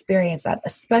all experienced that,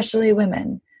 especially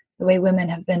women, the way women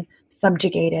have been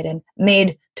subjugated and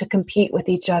made to compete with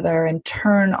each other and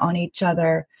turn on each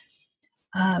other.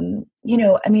 Up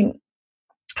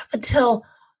until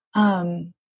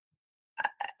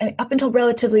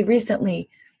relatively recently,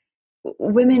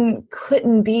 women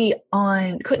couldn't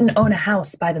own a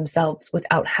house by themselves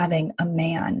without having a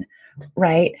man,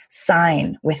 right,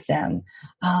 sign with them.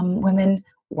 Women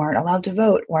weren't allowed to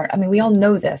vote. We all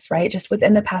know this, right? Just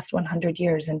within the past 100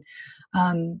 years. And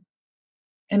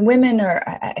women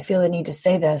I feel the need to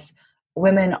say this,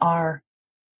 women are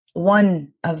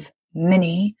one of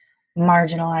many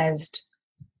marginalized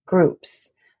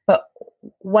groups, but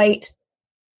white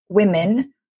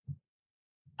women,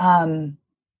 how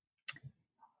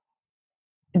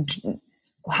do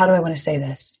I want to say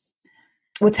this?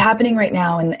 What's happening right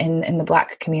now in the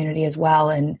Black community as well,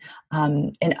 and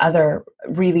in other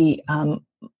really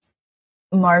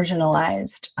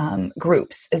marginalized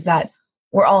groups, is that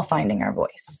we're all finding our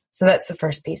voice. So that's the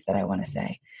first piece that I want to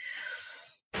say.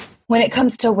 When it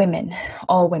comes to women,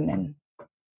 all women,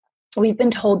 we've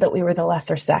been told that we were the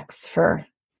lesser sex for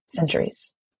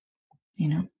centuries.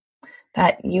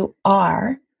 That you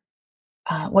are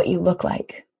what you look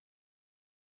like.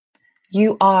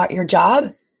 Your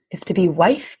job is to be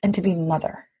wife and to be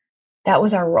mother. That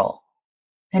was our role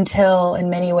until, in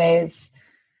many ways,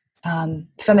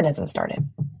 feminism started.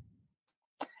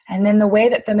 And then the way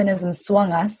that feminism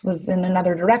swung us was in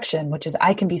another direction, which is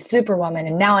I can be superwoman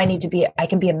and now I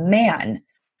can be a man,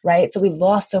 right? So we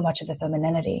lost so much of the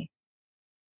femininity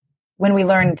when we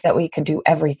learned that we could do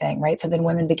everything, right? So then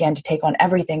women began to take on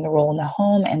everything, the role in the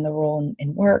home and the role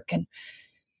in work.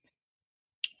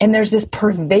 And there's this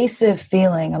pervasive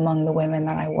feeling among the women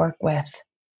that I work with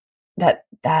that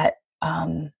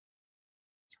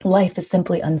life is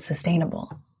simply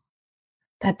unsustainable,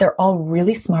 that they're all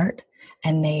really smart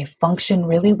and they function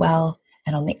really well.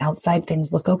 And on the outside,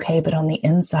 things look okay, but on the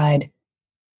inside,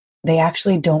 they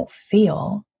actually don't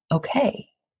feel okay.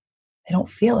 They don't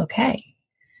feel okay.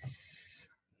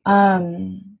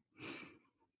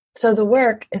 So the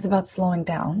work is about slowing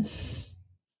down.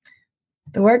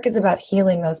 The work is about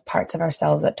healing those parts of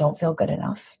ourselves that don't feel good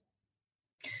enough,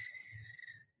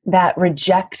 that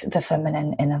reject the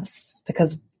feminine in us,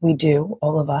 because we do,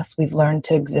 all of us. We've learned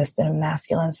to exist in a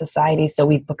masculine society, so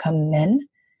we've become men.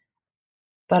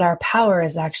 But our power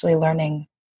is actually learning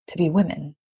to be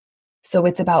women. So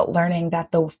it's about learning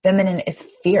that the feminine is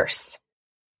fierce,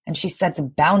 and she sets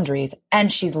boundaries,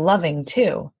 and she's loving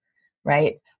too,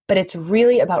 right? But it's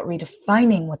really about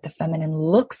redefining what the feminine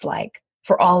looks like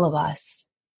for all of us.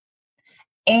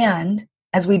 And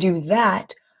as we do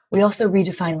that, we also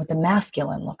redefine what the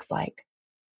masculine looks like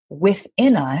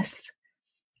within us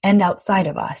and outside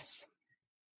of us.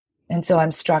 And so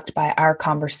I'm struck by our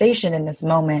conversation in this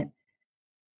moment.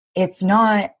 It's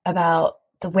not about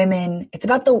the women. It's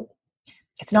not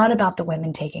about the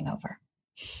women taking over.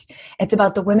 It's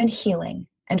about the women healing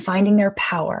and finding their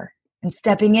power and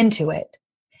stepping into it,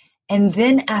 and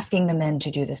then asking the men to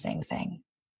do the same thing.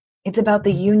 It's about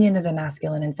the union of the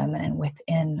masculine and feminine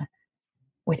within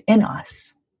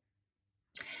us,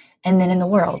 and then in the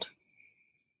world.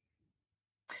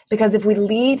 Because if we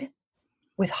lead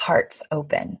with hearts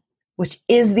open, which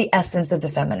is the essence of the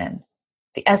feminine,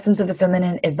 The essence of the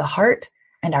feminine is the heart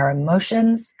and our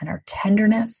emotions and our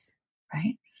tenderness,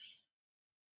 right?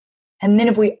 And then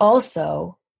if we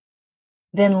also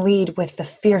then lead with the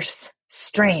fierce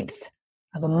strength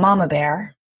of a mama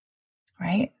bear,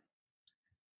 right?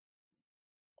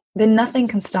 Then nothing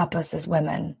can stop us as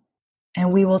women,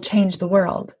 and we will change the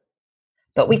world.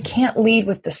 But we can't lead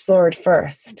with the sword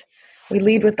first. We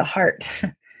lead with the heart,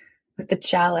 with the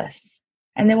chalice.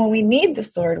 And then when we need the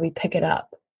sword, we pick it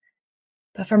up.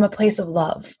 But from a place of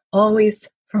love, always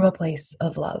from a place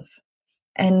of love.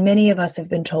 And many of us have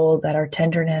been told that our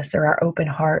tenderness or our open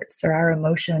hearts or our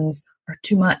emotions are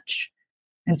too much.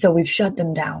 And so we've shut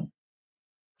them down.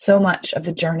 So much of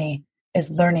the journey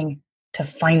is learning to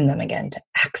find them again, to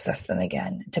access them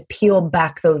again, to peel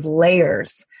back those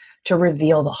layers, to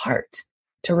reveal the heart,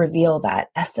 to reveal that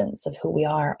essence of who we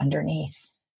are underneath.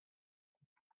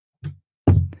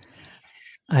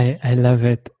 I love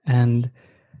it. And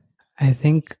I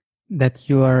think that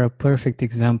you are a perfect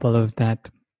example of that.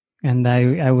 And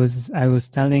I was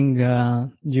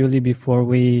telling Julie before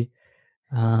we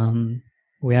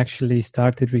actually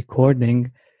started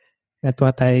recording that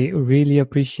what I really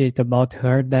appreciate about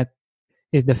her that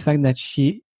is the fact that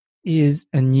she is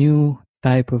a new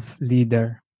type of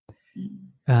leader.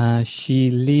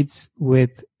 She leads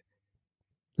with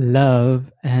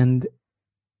love and,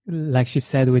 like she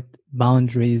said, with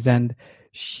boundaries. And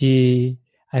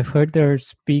I've heard her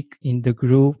speak in the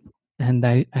group, and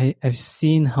I've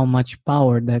seen how much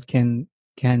power that can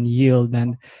yield.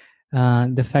 And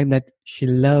the fact that she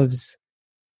loves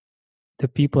the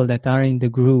people that are in the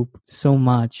group so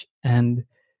much, and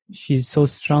she's so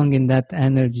strong in that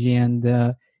energy and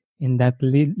in that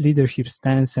leadership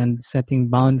stance and setting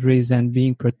boundaries and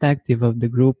being protective of the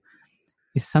group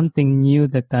is something new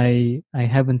that I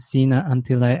haven't seen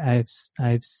until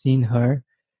I've seen her.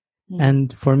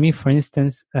 And for me, for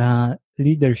instance,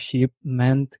 leadership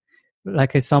meant,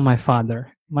 like I saw my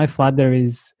father. My father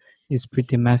is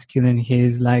pretty masculine. He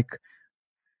is like,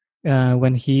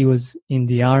 when he was in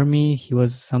the army, he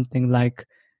was something like,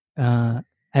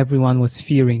 everyone was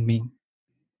fearing me.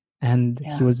 And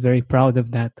he was very proud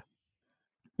of that.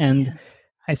 And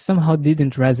I somehow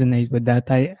didn't resonate with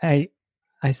that.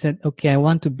 I said, okay, I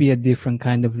want to be a different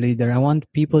kind of leader. I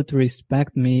want people to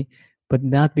respect me, but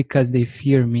not because they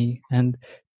fear me, and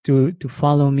to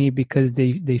follow me because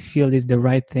they feel it's the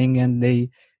right thing and they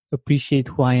appreciate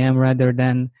who I am, rather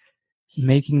than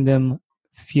making them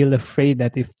feel afraid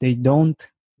that if they don't,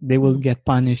 they will get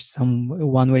punished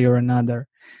one way or another.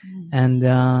 And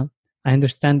I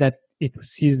understand that it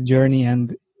was his journey,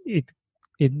 and it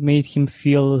made him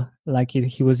feel like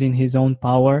he was in his own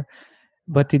power,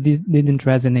 but it didn't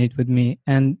resonate with me.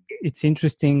 And it's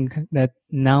interesting that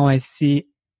now I see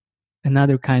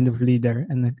another kind of leader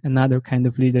and another kind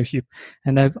of leadership.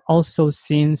 And I've also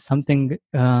seen something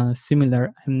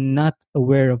similar. I'm not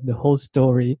aware of the whole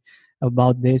story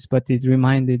about this, but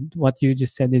what you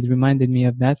just said, it reminded me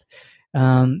of that.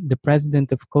 The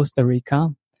president of Costa Rica,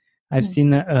 I've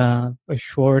seen a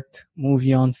short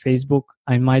movie on Facebook.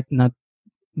 I might not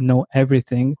know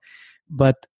everything,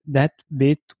 but that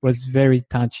bit was very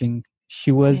touching.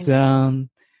 She was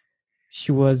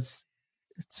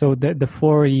so the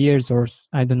 4 years, or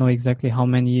I don't know exactly how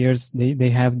many years they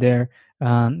have there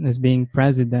as being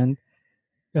president,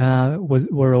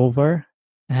 were over,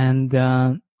 and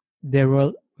there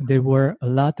were a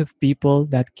lot of people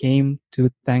that came to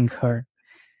thank her,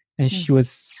 and she was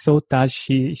so touched.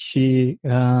 She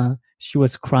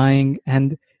was crying,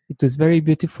 and it was very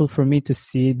beautiful for me to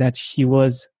see that she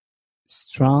was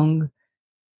strong.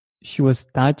 She was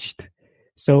touched.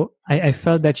 So I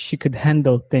felt that she could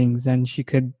handle things and she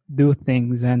could do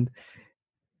things. And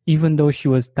even though she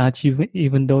was touched,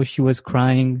 even though she was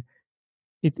crying,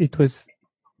 it was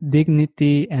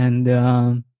dignity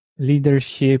and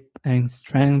leadership and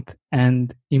strength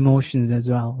and emotions as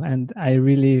well. And I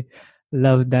really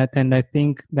love that. And I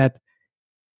think that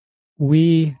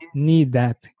we need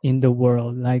that in the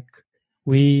world. Like,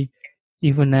 we,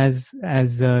 even as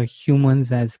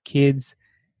humans, as kids,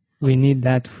 we need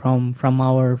that from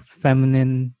our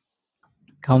feminine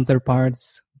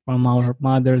counterparts, from our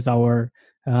mothers, our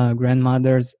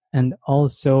grandmothers, and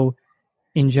also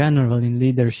in general in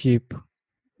leadership.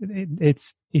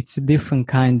 It's a different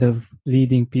kind of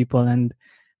leading people, and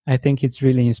I think it's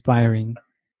really inspiring.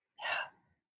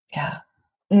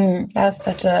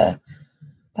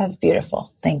 That's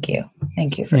beautiful. Thank you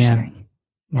for sharing.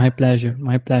 My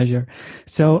pleasure.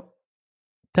 So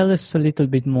tell us a little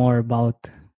bit more about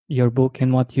your book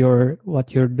and what you're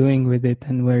doing with it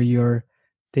and where you're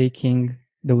taking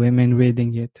the women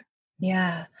reading it.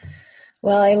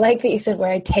 Well, I like that you said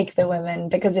where I take the women,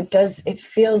 because it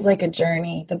feels like a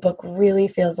journey. The book really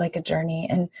feels like a journey.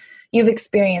 And you've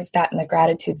experienced that in the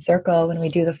gratitude circle when we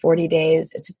do the 40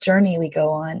 days. It's a journey we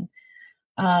go on.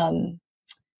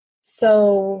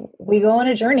 So we go on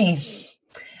a journey.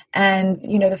 And,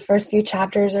 the first few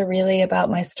chapters are really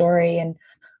about my story and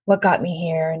what got me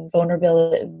here, and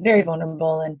vulnerability, very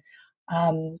vulnerable.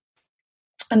 And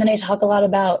then I talk a lot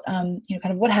about, kind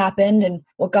of what happened and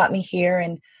what got me here,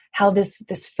 and how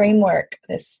this framework,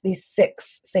 these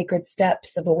 6 sacred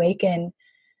steps of Awaken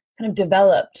kind of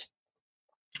developed.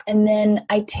 And then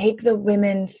I take the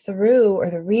women through, or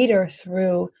the reader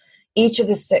through, each of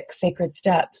the 6 sacred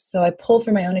steps. So I pull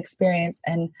from my own experience,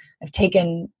 and I've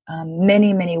taken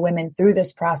many, many women through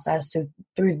this process,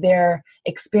 through their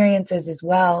experiences as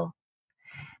well.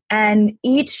 And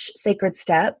each sacred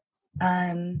step,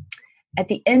 at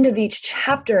the end of each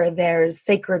chapter, there's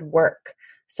sacred work.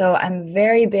 So I'm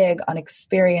very big on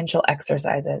experiential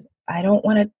exercises. I don't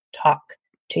want to talk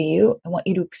to you. I want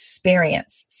you to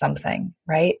experience something,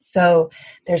 right? So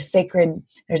there's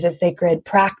a sacred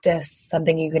practice,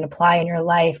 something you can apply in your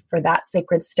life for that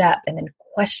sacred step, and then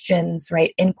questions,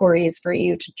 right? Inquiries for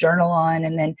you to journal on,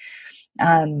 and then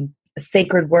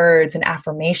sacred words and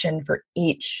affirmation for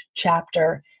each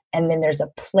chapter. And then there's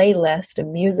a playlist, a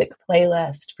music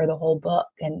playlist for the whole book.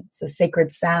 And so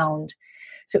sacred sound.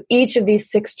 So each of these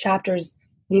 6 chapters,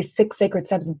 these 6 sacred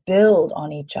steps build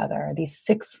on each other, these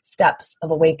 6 steps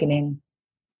of awakening.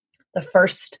 The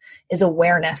first is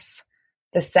awareness.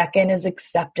 The second is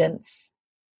acceptance.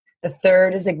 The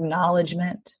third is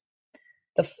acknowledgement.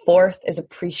 The fourth is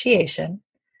appreciation.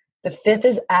 The 5th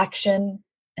is action.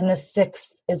 And the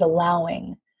 6th is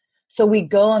allowing. So we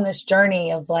go on this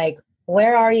journey of like,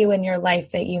 where are you in your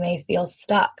life that you may feel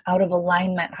stuck, out of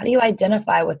alignment? How do you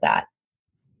identify with that?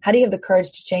 How do you have the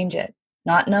courage to change it?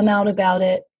 Not numb out about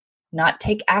it, not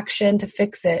take action to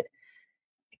fix it.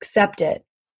 Accept it.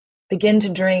 Begin to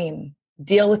dream.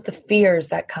 Deal with the fears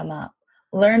that come up.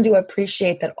 Learn to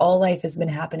appreciate that all life has been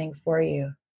happening for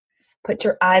you. Put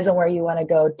your eyes on where you want to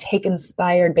go. Take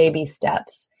inspired baby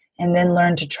steps, and then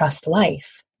learn to trust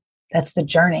life. That's the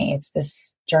journey. It's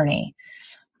this journey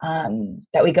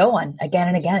that we go on again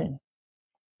and again.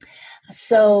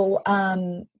 So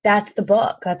that's the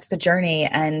book. That's the journey.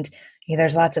 And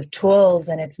there's lots of tools,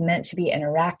 and it's meant to be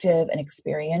interactive and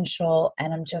experiential.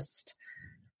 And I'm just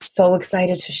so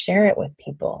excited to share it with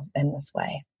people in this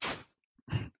way.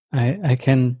 I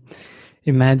can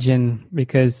imagine,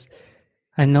 because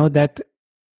I know that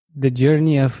the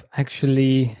journey of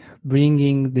actually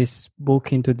bringing this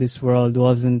book into this world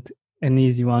wasn't an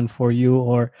easy one for you,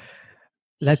 or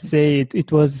let's say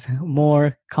it was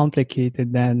more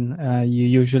complicated than you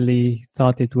usually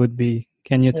thought it would be.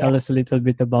 Can you tell us a little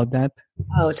bit about that?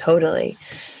 Oh, totally.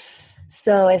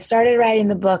 So I started writing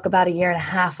the book about 1.5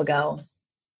 years ago.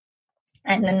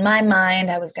 And in my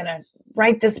mind, I was going to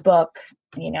write this book,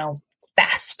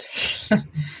 fast,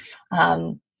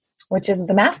 which is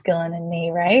the masculine in me,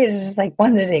 right? It's just like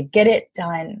wanted to get it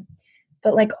done.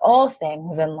 But like all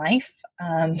things in life,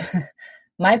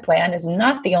 my plan is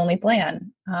not the only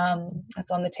plan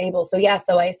that's on the table. So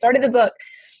I started the book.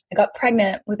 I got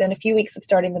pregnant within a few weeks of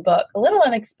starting the book, a little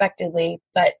unexpectedly,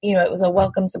 but it was a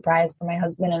welcome surprise for my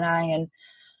husband and I.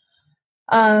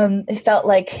 And it felt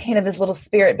like, this little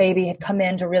spirit baby had come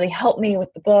in to really help me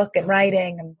with the book and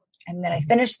writing. And then I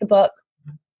finished the book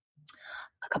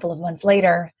a couple of months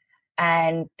later.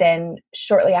 And then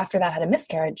shortly after that, had a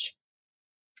miscarriage.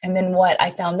 And then what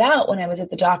I found out when I was at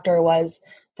the doctor was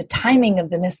the timing of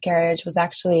the miscarriage was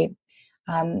actually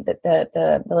that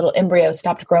the little embryo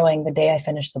stopped growing the day I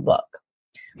finished the book,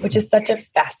 which is such a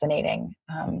fascinating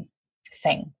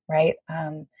thing, right?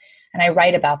 And I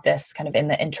write about this kind of in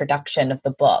the introduction of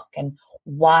the book and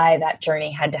why that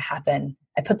journey had to happen.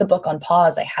 I put the book on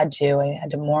pause. I had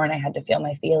to mourn. I had to feel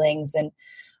my feelings. And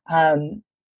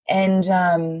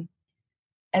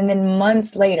then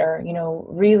months later,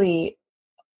 really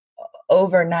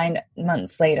over 9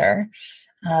 months later,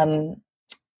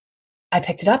 I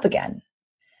picked it up again.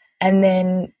 And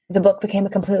then the book became a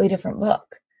completely different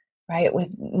book, right?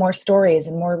 With more stories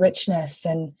and more richness,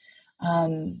 and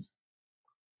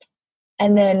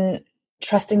then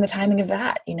trusting the timing of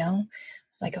that,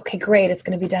 like, okay, great. It's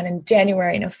going to be done in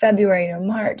January, February,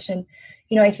 March. And,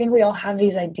 I think we all have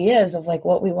these ideas of like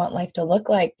what we want life to look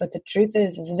like. But the truth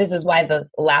is this is why the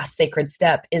last sacred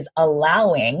step is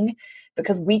allowing,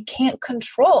 because we can't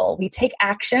control. We take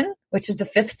action, which is the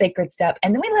 5th sacred step,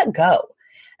 and then we let go.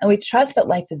 And we trust that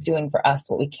life is doing for us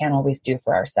what we can't always do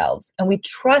for ourselves. And we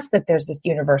trust that there's this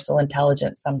universal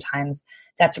intelligence sometimes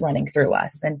that's running through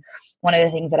us. And one of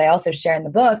the things that I also share in the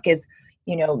book is,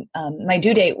 my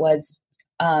due date was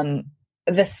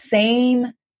the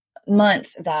same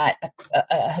month that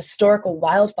a historical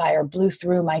wildfire blew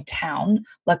through my town.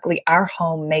 Luckily, our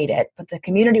home made it, but the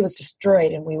community was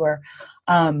destroyed, and we were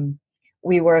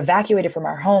evacuated from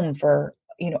our home for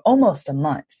almost a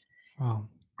month. Wow.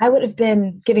 I would have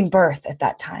been giving birth at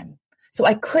that time, so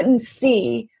I couldn't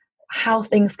see how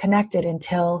things connected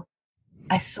until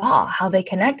I saw how they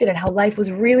connected and how life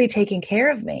was really taking care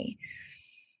of me.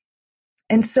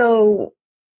 And so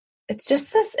it's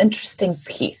just this interesting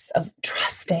piece of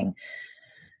trusting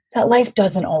that life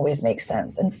doesn't always make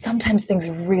sense. And sometimes things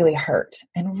really hurt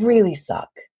and really suck,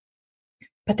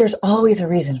 but there's always a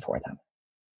reason for them.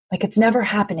 Like, it's never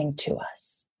happening to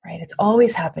us, right? It's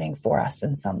always happening for us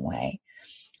in some way.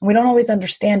 And we don't always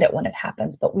understand it when it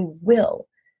happens, but we will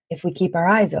if we keep our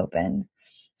eyes open.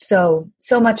 So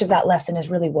much of that lesson is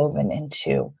really woven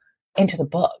into the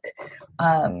book.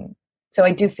 So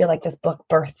I do feel like this book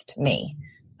birthed me.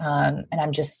 And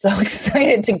I'm just so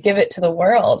excited to give it to the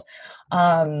world,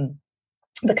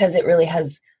 because it really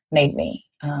has made me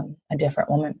a different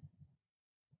woman.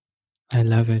 I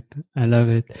love it.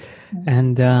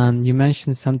 And you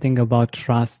mentioned something about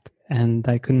trust, and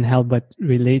I couldn't help but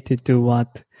relate it to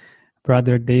what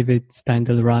Brother David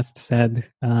Steindl-Rast said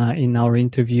in our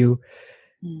interview.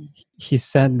 He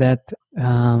said that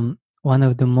one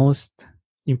of the most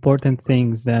important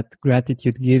things that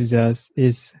gratitude gives us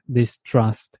is this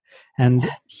trust. And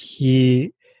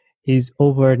he is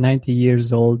over 90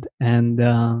 years old, and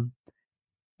the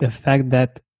fact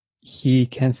that he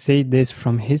can say this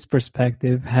from his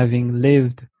perspective, having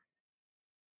lived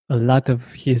a lot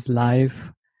of his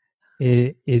life,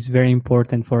 is very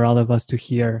important for all of us to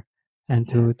hear and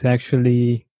to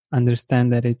actually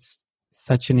understand that it's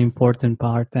such an important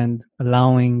part. And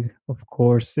allowing, of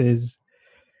course, is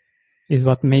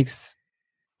what makes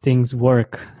things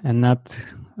work, and not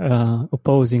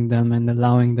opposing them, and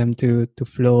allowing them to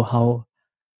flow how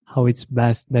it's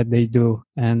best that they do.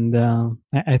 And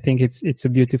I think it's a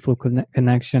beautiful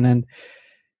connection, and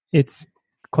it's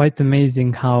quite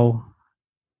amazing how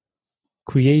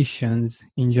creations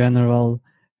in general,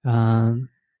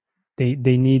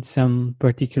 they need some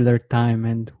particular time,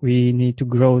 and we need to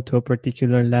grow to a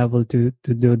particular level to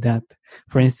do that.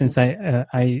 For instance,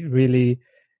 I really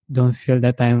don't feel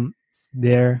that I'm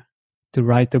there to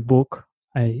write a book.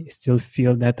 I still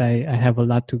feel that I have a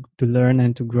lot to learn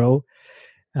and to grow.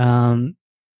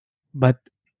 But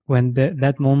when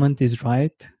that moment is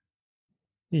right,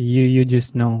 you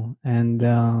just know. And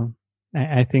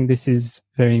I think this is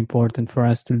very important for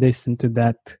us to listen to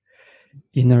that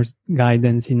inner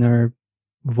guidance, inner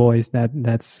voice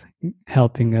that's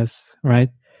helping us,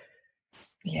 right?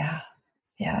 Yeah.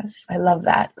 Yes. I love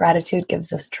that. Gratitude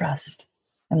gives us trust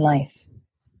in life.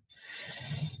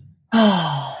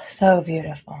 Oh, so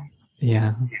beautiful.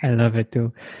 Yeah, I love it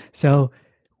too. So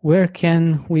where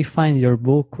can we find your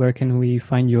book? Where can we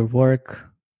find your work?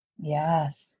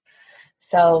 Yes.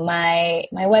 So my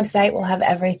website will have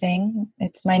everything.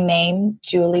 It's my name,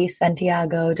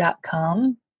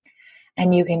 juliesantiago.com.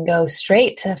 And you can go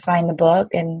straight to find the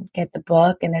book and get the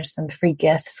book. And there's some free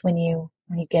gifts when you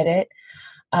get it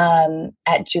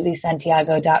at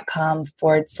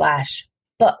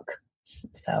juliesantiago.com/book.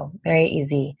 So very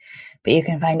easy, but you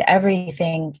can find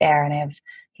everything there. And I have,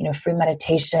 free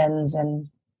meditations and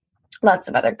lots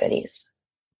of other goodies.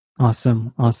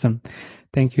 Awesome.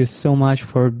 Thank you so much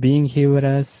for being here with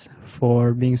us,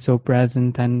 for being so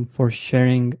present, and for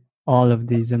sharing all of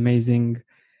these amazing,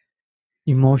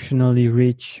 emotionally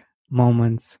rich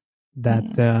moments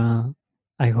that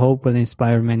I hope will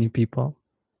inspire many people.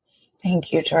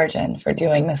 Thank you, Georgian, for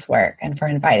doing this work and for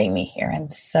inviting me here.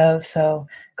 I'm so, so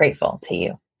grateful to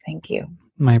you. Thank you.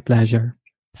 My pleasure.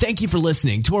 Thank you for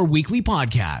listening to our weekly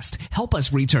podcast. Help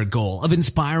us reach our goal of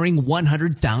inspiring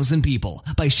 100,000 people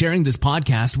by sharing this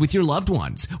podcast with your loved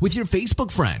ones, with your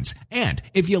Facebook friends. And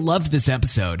if you loved this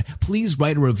episode, please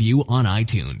write a review on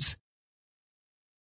iTunes.